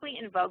typically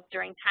invoked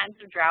during times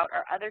of drought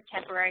or other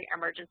temporary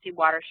emergency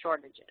water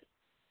shortages.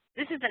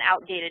 This is an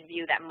outdated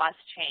view that must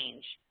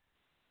change.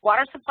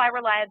 Water supply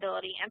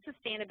reliability and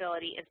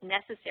sustainability is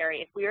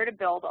necessary if we are to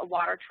build a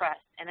water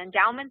trust, an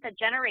endowment that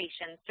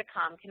generations to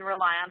come can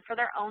rely on for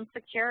their own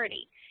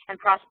security and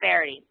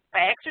prosperity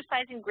by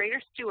exercising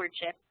greater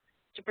stewardship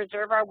to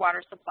preserve our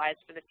water supplies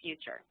for the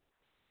future.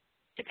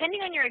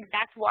 Depending on your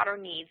exact water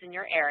needs in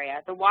your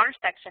area, the water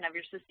section of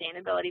your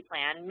sustainability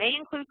plan may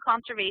include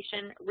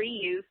conservation,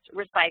 reuse,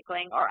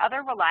 recycling, or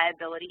other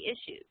reliability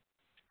issues.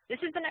 This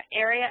is an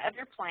area of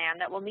your plan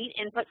that will need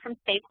input from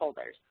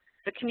stakeholders,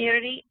 the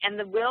community, and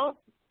will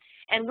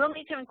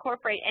need to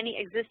incorporate any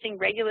existing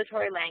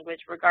regulatory language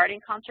regarding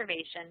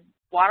conservation,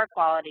 water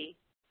quality,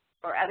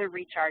 or other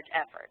recharge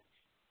efforts.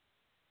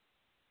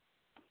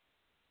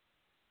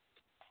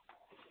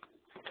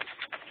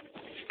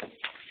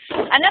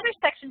 Another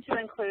section to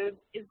include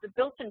is the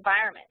built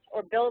environment,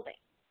 or building.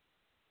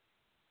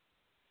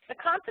 The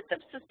concept of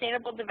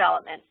sustainable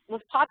development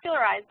was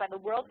popularized by the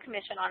World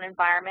Commission on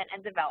Environment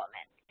and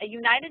Development, a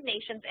United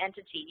Nations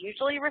entity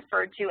usually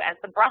referred to as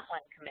the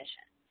Brundtland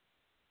Commission.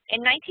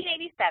 In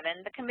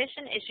 1987, the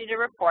Commission issued a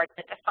report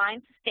that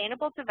defined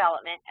sustainable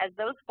development as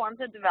those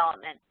forms of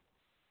development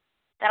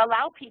that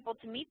allow people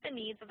to meet the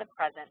needs of the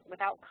present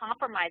without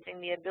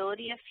compromising the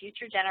ability of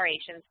future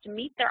generations to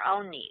meet their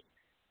own needs.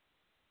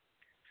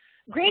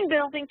 Green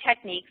building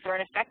techniques are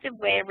an effective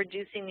way of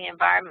reducing the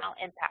environmental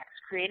impacts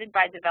created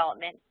by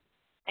development,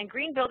 and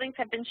green buildings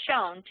have been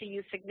shown to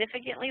use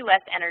significantly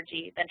less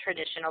energy than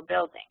traditional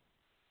buildings.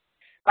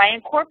 By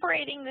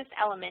incorporating this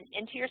element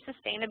into your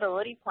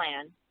sustainability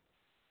plan,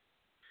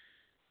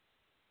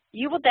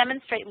 you will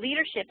demonstrate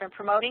leadership in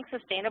promoting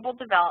sustainable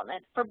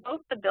development for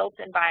both the built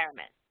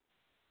environment.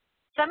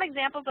 Some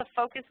examples of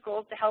focus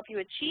goals to help you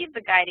achieve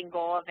the guiding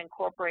goal of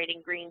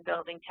incorporating green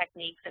building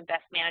techniques and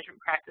best management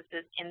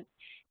practices in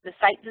the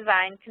site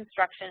design,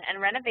 construction, and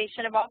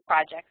renovation of all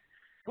projects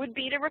would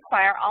be to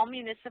require all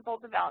municipal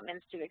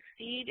developments to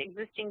exceed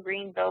existing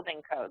green building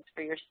codes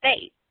for your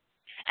state.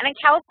 And in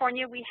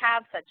California, we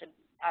have such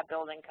a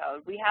building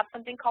code. We have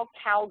something called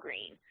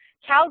CalGreen.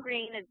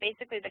 CalGreen is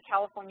basically the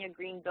California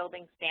Green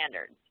Building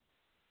Standards.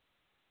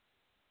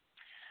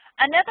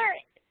 Another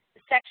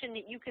section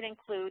that you could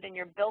include in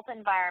your built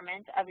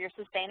environment of your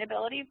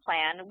sustainability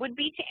plan would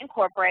be to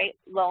incorporate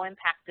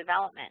low-impact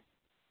development.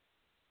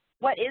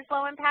 What is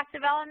low-impact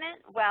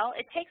development? Well,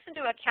 it takes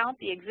into account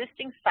the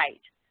existing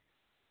site,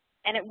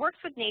 and it works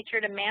with nature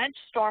to manage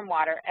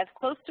stormwater as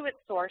close to its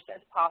source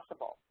as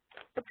possible.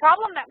 The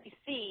problem that we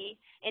see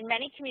in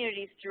many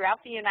communities throughout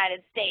the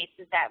United States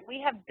is that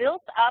we have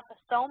built up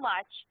so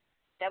much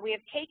that we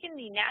have taken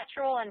the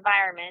natural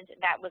environment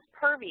that was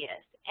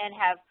pervious and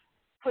have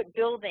put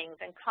buildings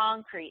and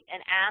concrete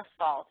and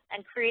asphalt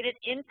and created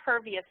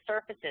impervious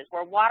surfaces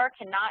where water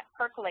cannot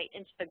percolate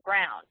into the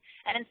ground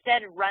and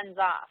instead runs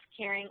off,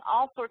 carrying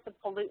all sorts of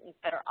pollutants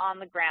that are on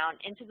the ground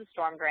into the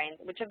storm drains,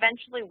 which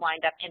eventually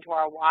wind up into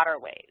our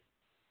waterways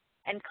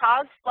and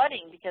cause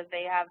flooding because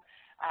they have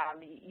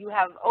you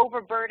have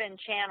overburdened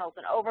channels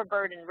and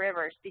overburdened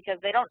rivers because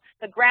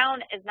the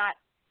ground is not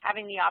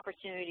having the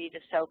opportunity to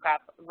soak up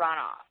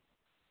runoff.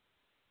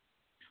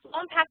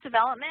 Low-impact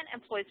development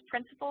employs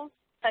principles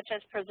such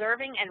as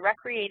preserving and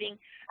recreating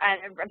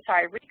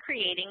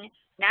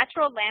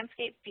natural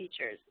landscape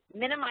features,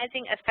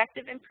 minimizing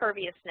effective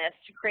imperviousness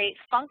to create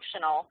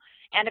functional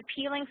and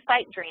appealing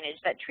site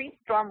drainage that treats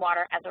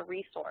stormwater as a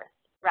resource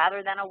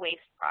rather than a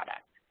waste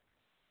product.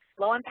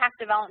 Low-impact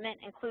development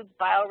includes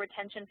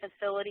bioretention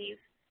facilities,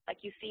 like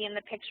you see in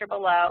the picture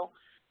below,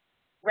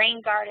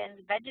 rain gardens,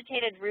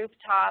 vegetated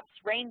rooftops,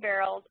 rain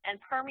barrels, and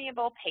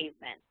permeable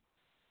pavement.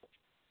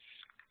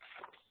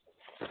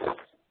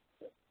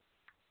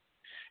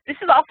 This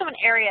is also an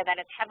area that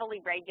is heavily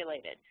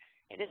regulated.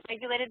 It is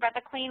regulated by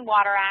the Clean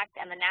Water Act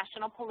and the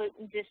National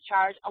Pollutant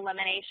Discharge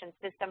Elimination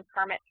System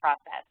permit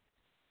process.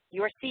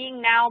 You are seeing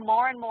now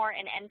more and more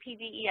in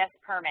NPDES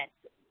permits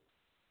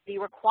the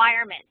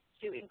requirement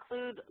to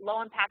include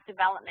low-impact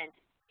development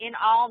in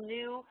all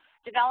new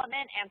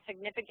development and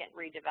significant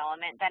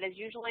redevelopment that is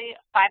usually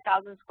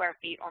 5,000 square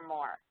feet or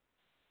more.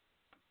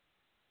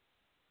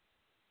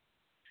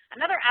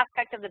 Another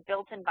aspect of the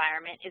built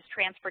environment is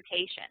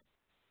transportation.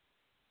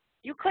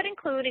 You could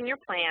include in your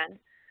plan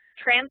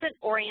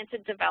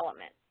transit-oriented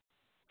development.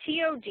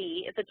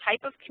 TOD is a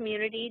type of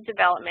community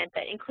development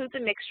that includes a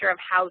mixture of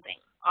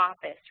housing,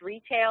 office,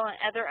 retail, and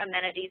other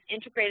amenities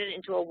integrated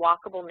into a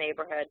walkable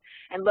neighborhood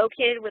and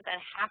located within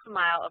half a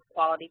mile of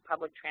quality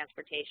public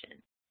transportation.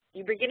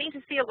 You're beginning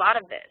to see a lot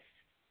of this.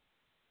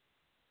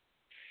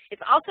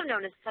 It's also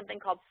known as something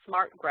called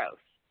smart growth.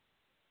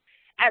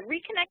 At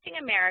Reconnecting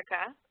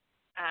America,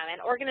 an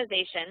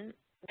organization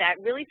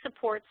that really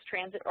supports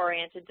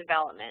transit-oriented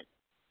development,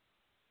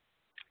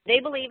 they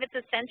believe it's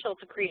essential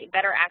to create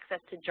better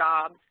access to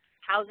jobs,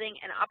 housing,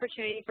 and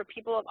opportunity for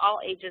people of all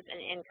ages and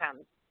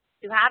incomes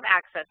to have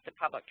access to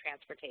public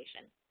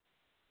transportation.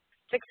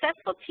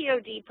 Successful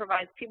TOD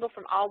provides people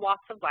from all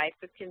walks of life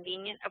with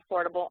convenient,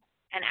 affordable,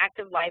 and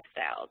active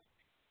lifestyles,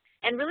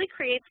 and really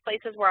creates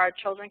places where our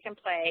children can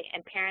play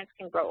and parents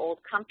can grow old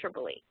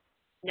comfortably,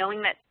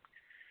 knowing that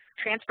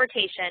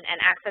transportation and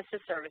access to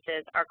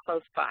services are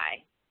close by.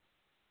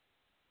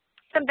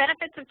 Some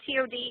benefits of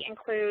TOD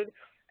include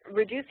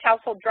reduced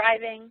household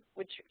driving,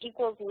 which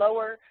equals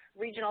lower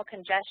regional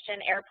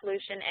congestion, air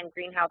pollution, and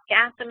greenhouse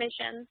gas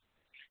emissions,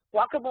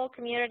 walkable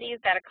communities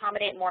that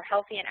accommodate more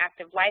healthy and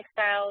active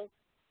lifestyles,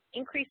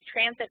 increased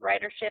transit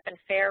ridership and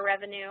fare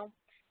revenue,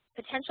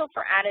 potential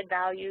for added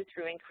value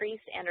through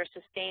increased and or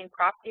sustained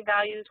property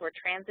values where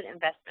transit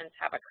investments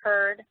have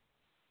occurred,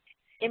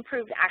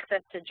 improved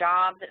access to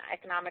jobs and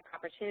economic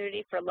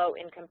opportunity for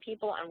low-income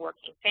people and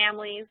working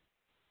families,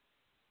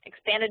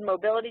 expanded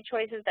mobility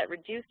choices that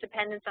reduce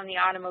dependence on the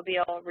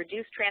automobile,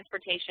 reduce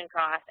transportation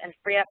costs, and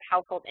free up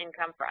household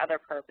income for other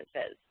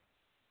purposes.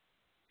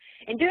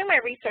 In doing my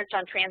research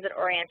on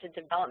transit-oriented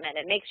development,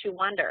 it makes you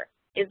wonder,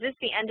 is this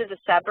the end of the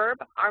suburb?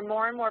 Are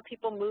more and more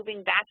people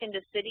moving back into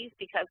cities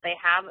because they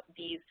have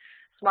these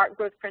smart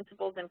growth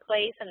principles in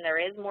place and there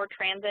is more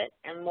transit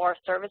and more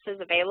services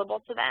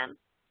available to them?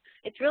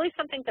 It's really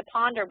something to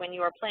ponder when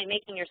you are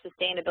making your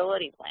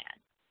sustainability plan.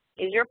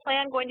 Is your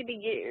plan going to be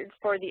geared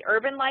for the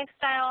urban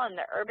lifestyle and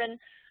the urban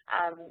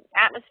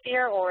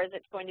atmosphere, or is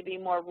it going to be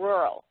more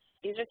rural?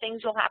 These are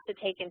things you'll have to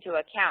take into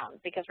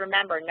account because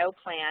remember, no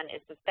plan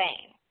is the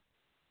same.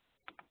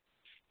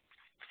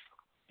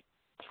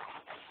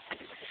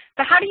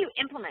 So how do you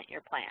implement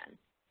your plan?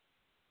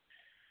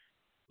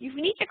 You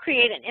need to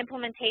create an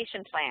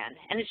implementation plan,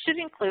 and it should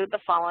include the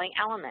following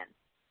elements.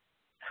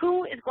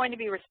 Who is going to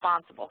be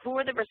responsible? Who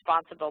are the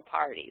responsible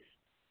parties?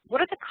 What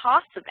are the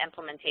costs of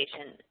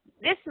implementation?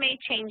 This may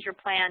change your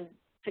plan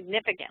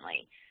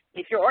significantly.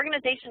 If your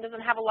organization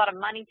doesn't have a lot of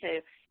money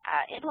to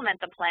implement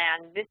the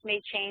plan, this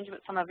may change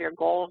what some of your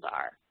goals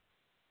are.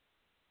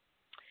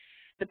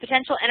 The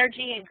potential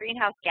energy and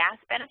greenhouse gas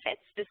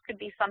benefits, this could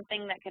be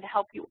something that could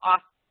help you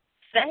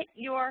offset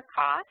your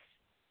costs.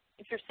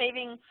 If you're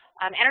saving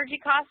energy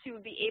costs, you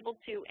would be able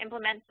to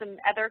implement some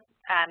other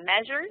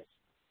measures.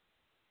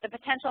 The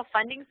potential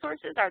funding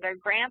sources, are there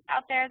grants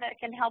out there that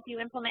can help you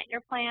implement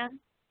your plan?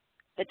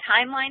 The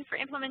timeline for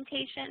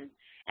implementation,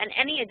 and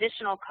any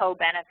additional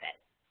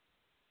co-benefits.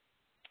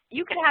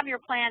 You could have your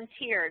plan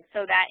tiered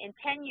so that in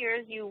 10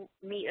 years you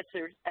meet a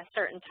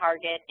certain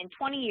target, in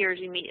 20 years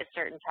you meet a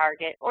certain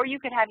target, or you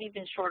could have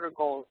even shorter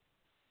goals.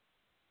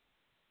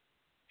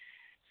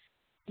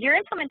 Your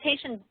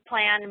implementation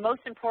plan,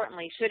 most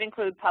importantly, should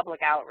include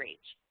public outreach.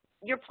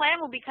 Your plan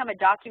will become a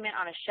document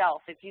on a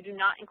shelf if you do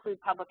not include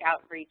public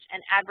outreach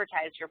and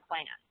advertise your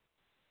plan.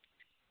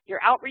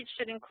 Your outreach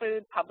should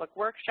include public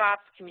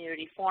workshops,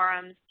 community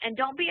forums, and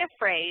don't be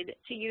afraid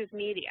to use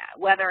media,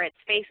 whether it's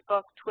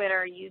Facebook,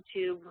 Twitter,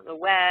 YouTube, the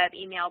web,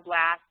 email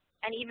blasts,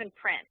 and even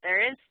print.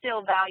 There is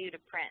still value to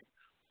print,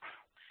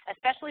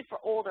 especially for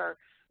older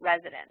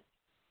residents.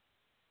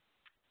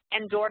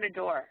 And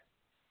door-to-door.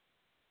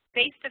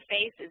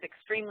 Face-to-face is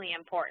extremely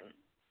important.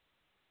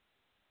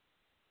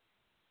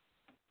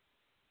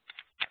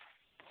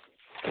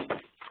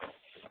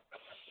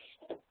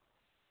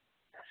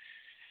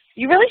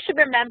 You really should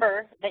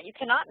remember that you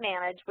cannot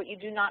manage what you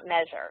do not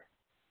measure.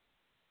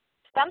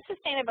 Some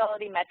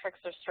sustainability metrics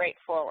are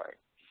straightforward.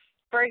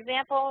 For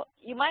example,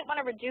 you might want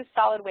to reduce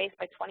solid waste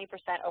by 20%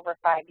 over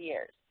 5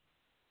 years.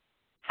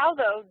 How,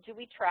 though, do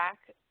we track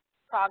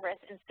progress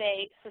in,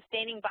 say,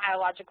 sustaining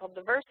biological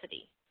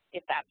diversity,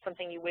 if that's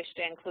something you wish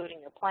to include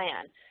in your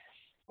plan?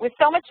 With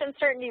so much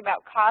uncertainty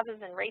about causes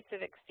and rates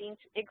of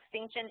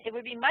extinction, it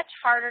would be much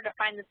harder to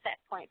find the set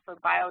point for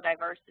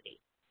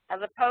biodiversity, as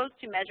opposed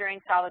to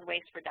measuring solid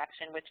waste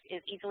reduction, which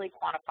is easily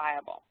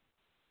quantifiable.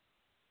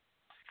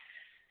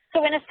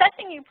 So in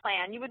assessing your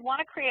plan, you would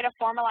want to create a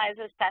formalized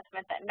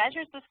assessment that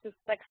measures the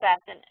success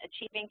in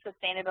achieving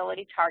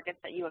sustainability targets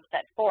that you have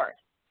set forth.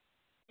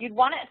 You'd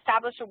want to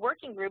establish a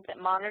working group that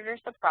monitors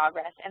the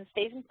progress and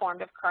stays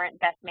informed of current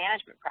best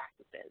management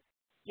practices.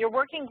 Your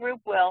working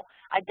group will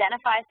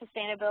identify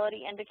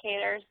sustainability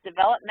indicators,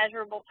 develop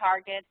measurable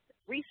targets,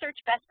 research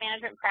best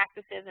management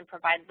practices, and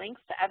provide links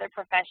to other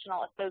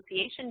professional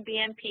association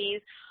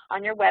BMPs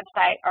on your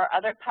website or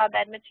other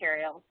PubMed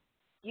materials.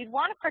 You'd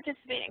want to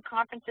participate in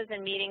conferences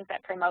and meetings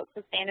that promote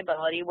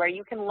sustainability where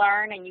you can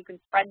learn and you can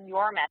spread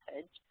your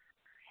message.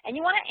 And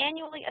you want to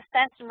annually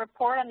assess and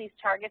report on these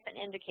targets and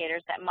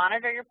indicators that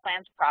monitor your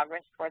plan's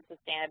progress towards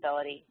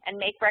sustainability and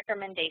make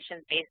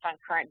recommendations based on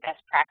current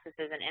best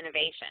practices and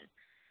innovation.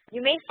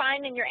 You may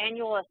find in your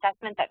annual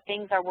assessment that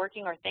things are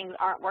working or things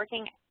aren't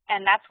working,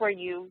 and that's where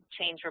you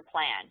change your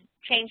plan,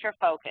 change your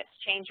focus,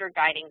 change your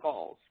guiding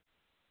goals.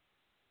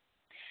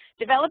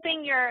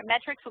 Developing your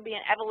metrics will be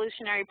an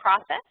evolutionary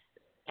process,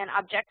 an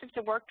objective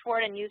to work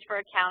toward and use for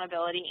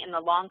accountability in the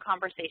long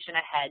conversation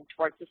ahead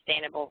towards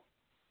sustainable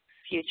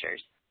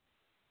futures.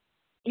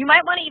 You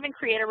might want to even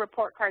create a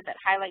report card that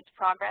highlights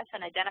progress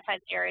and identifies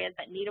areas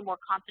that need a more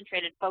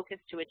concentrated focus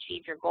to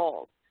achieve your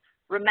goals.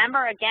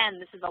 Remember, again,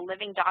 this is a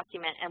living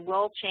document and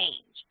will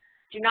change.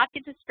 Do not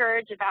get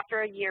discouraged if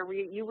after a year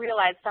you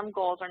realize some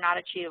goals are not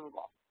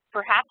achievable.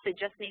 Perhaps they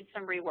just need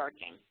some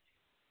reworking.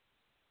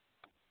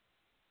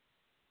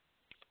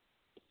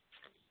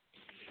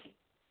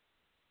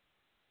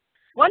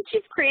 Once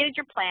you've created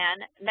your plan,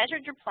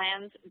 measured your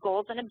plan's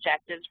goals and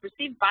objectives,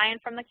 received buy-in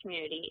from the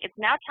community, it's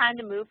now time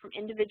to move from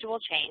individual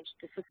change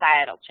to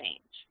societal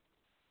change.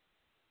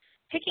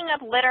 Picking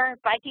up litter,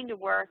 biking to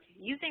work,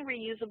 using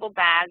reusable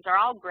bags are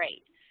all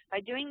great.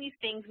 By doing these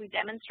things, we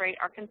demonstrate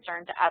our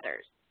concern to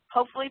others,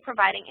 hopefully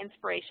providing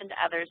inspiration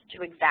to others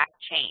to exact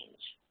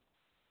change.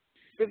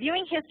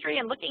 Reviewing history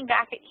and looking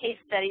back at case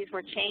studies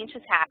where change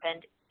has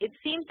happened, it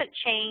seems that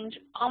change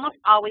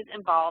almost always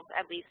involves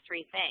at least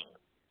three things.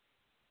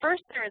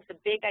 First, there is the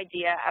big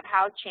idea of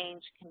how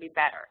change can be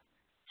better.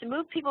 To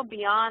move people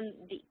beyond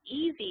the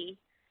easy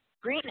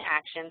green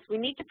actions, we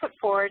need to put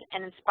forward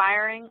an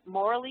inspiring,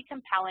 morally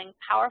compelling,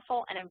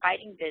 powerful, and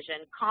inviting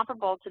vision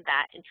comparable to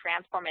that in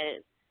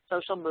transformative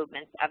social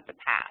movements of the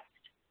past.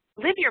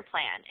 Live your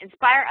plan.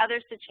 Inspire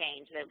others to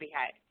change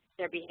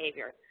their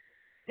behavior.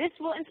 This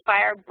will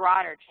inspire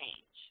broader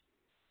change.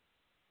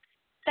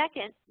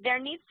 Second, there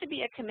needs to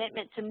be a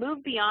commitment to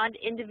move beyond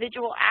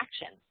individual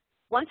action.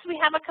 Once we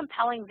have a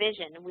compelling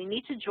vision, we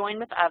need to join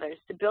with others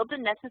to build the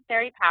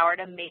necessary power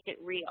to make it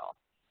real.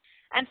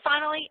 And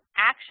finally,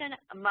 action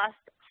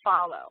must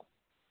follow.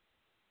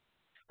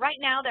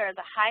 Right now, there is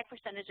a high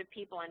percentage of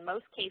people, in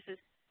most cases,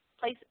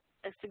 place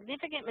a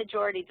significant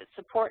majority that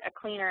support a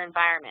cleaner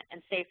environment and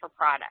safer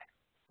products.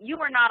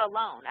 You are not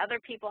alone. Other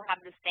people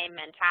have the same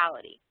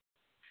mentality.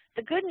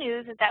 The good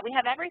news is that we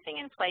have everything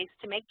in place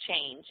to make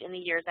change in the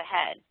years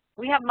ahead.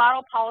 We have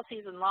model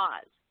policies and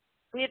laws.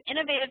 We have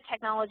innovative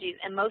technologies,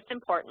 and most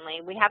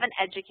importantly, we have an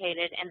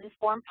educated and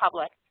informed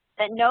public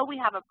that know we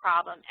have a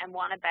problem and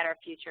want a better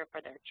future for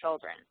their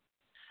children.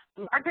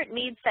 Margaret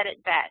Mead said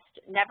it best,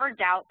 never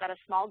doubt that a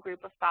small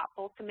group of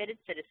thoughtful, committed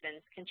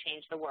citizens can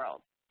change the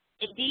world.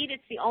 Indeed,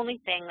 it's the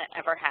only thing that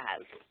ever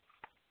has.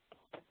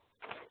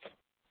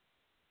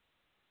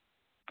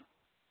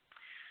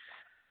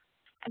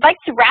 I'd like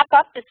to wrap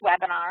up this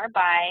webinar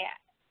by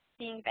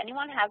seeing if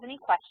anyone has any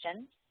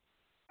questions.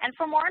 And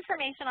for more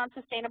information on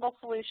Sustainable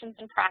Solutions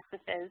and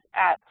Practices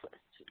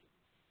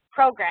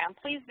program,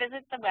 please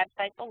visit the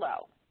website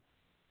below.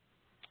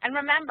 And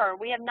remember,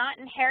 we have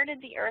not inherited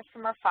the earth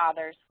from our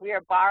fathers. We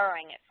are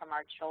borrowing it from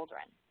our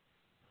children.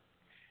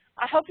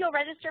 I hope you'll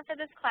register for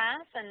this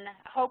class and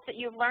hope that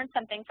you've learned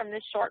something from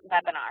this short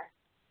webinar.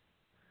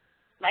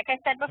 Like I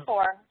said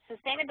before,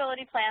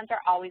 sustainability plans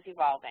are always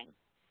evolving.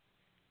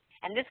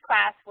 And this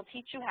class will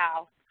teach you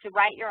how to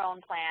write your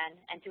own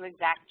plan and to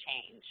exact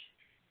change.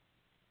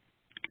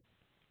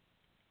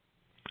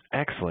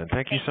 Excellent.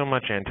 Thank you so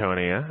much,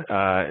 Antonia.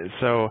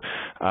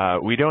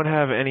 We don't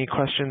have any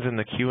questions in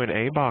the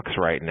Q&A box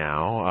right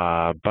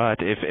now, but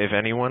if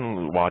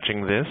anyone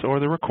watching this or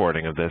the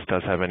recording of this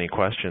does have any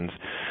questions,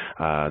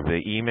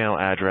 the email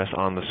address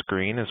on the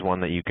screen is one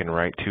that you can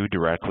write to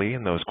directly,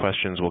 and those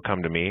questions will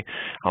come to me.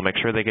 I'll make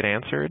sure they get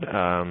answered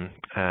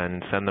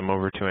and send them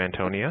over to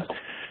Antonia,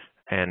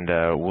 and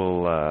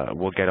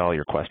we'll get all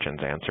your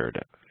questions answered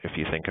if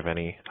you think of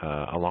any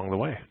along the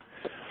way.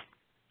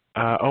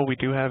 We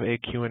do have a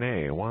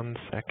Q&A. 1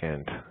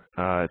 second.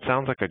 It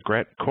sounds like a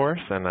great course,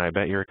 and I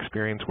bet your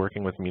experience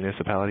working with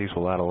municipalities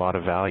will add a lot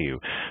of value.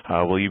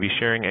 Will you be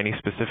sharing any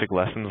specific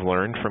lessons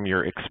learned from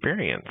your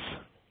experience?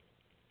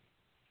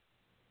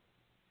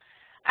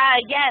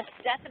 Yes,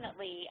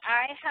 definitely.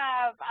 I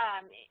have,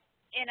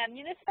 in a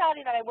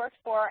municipality that I worked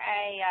for,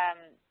 I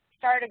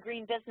started a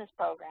green business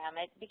program.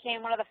 It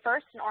became one of the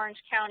first in Orange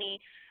County,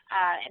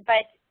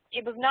 but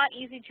it was not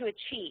easy to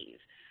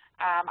achieve.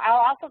 I'll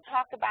also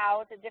talk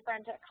about the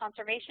different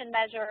conservation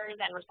measures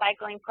and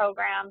recycling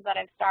programs that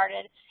I've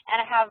started,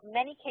 and I have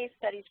many case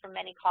studies from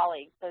many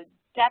colleagues, so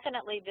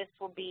definitely this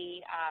will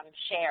be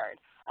shared.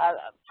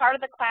 Part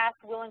of the class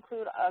will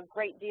include a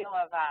great deal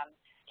of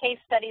case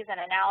studies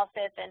and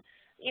analysis, and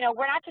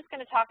we're not just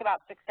going to talk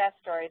about success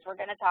stories, we're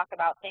going to talk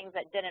about things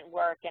that didn't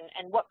work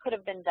and what could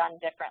have been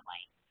done differently.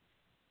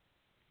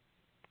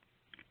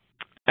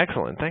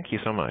 Excellent. Thank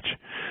you so much.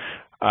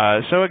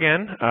 So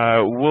again,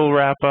 we'll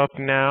wrap up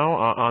now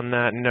on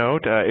that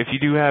note. If you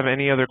do have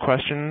any other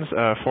questions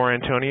for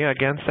Antonia,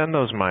 again, send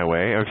those my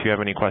way. Or if you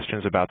have any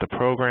questions about the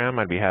program,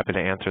 I'd be happy to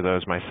answer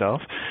those myself.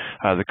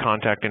 The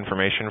contact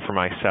information for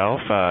myself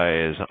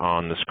is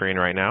on the screen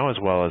right now, as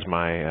well as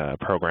my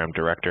program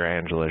director,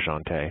 Angela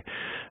Jante.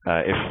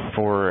 If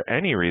for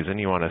any reason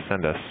you want to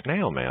send us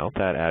snail mail,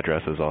 that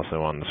address is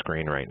also on the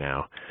screen right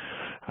now.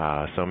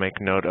 So make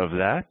note of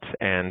that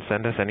and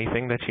send us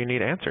anything that you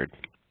need answered.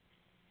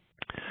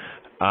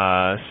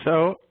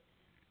 So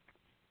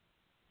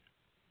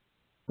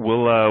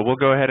we'll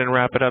go ahead and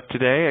wrap it up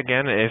today.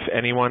 Again, if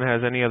anyone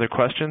has any other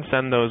questions,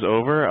 send those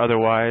over.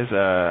 Otherwise,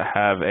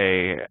 have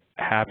a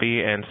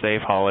happy and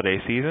safe holiday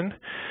season,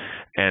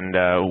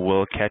 and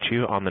we'll catch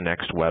you on the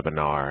next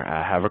webinar.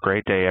 Have a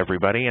great day,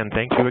 everybody, and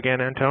thank you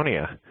again,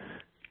 Antonia.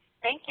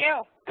 Thank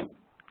you.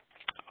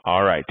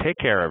 All right. Take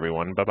care,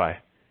 everyone. Bye-bye.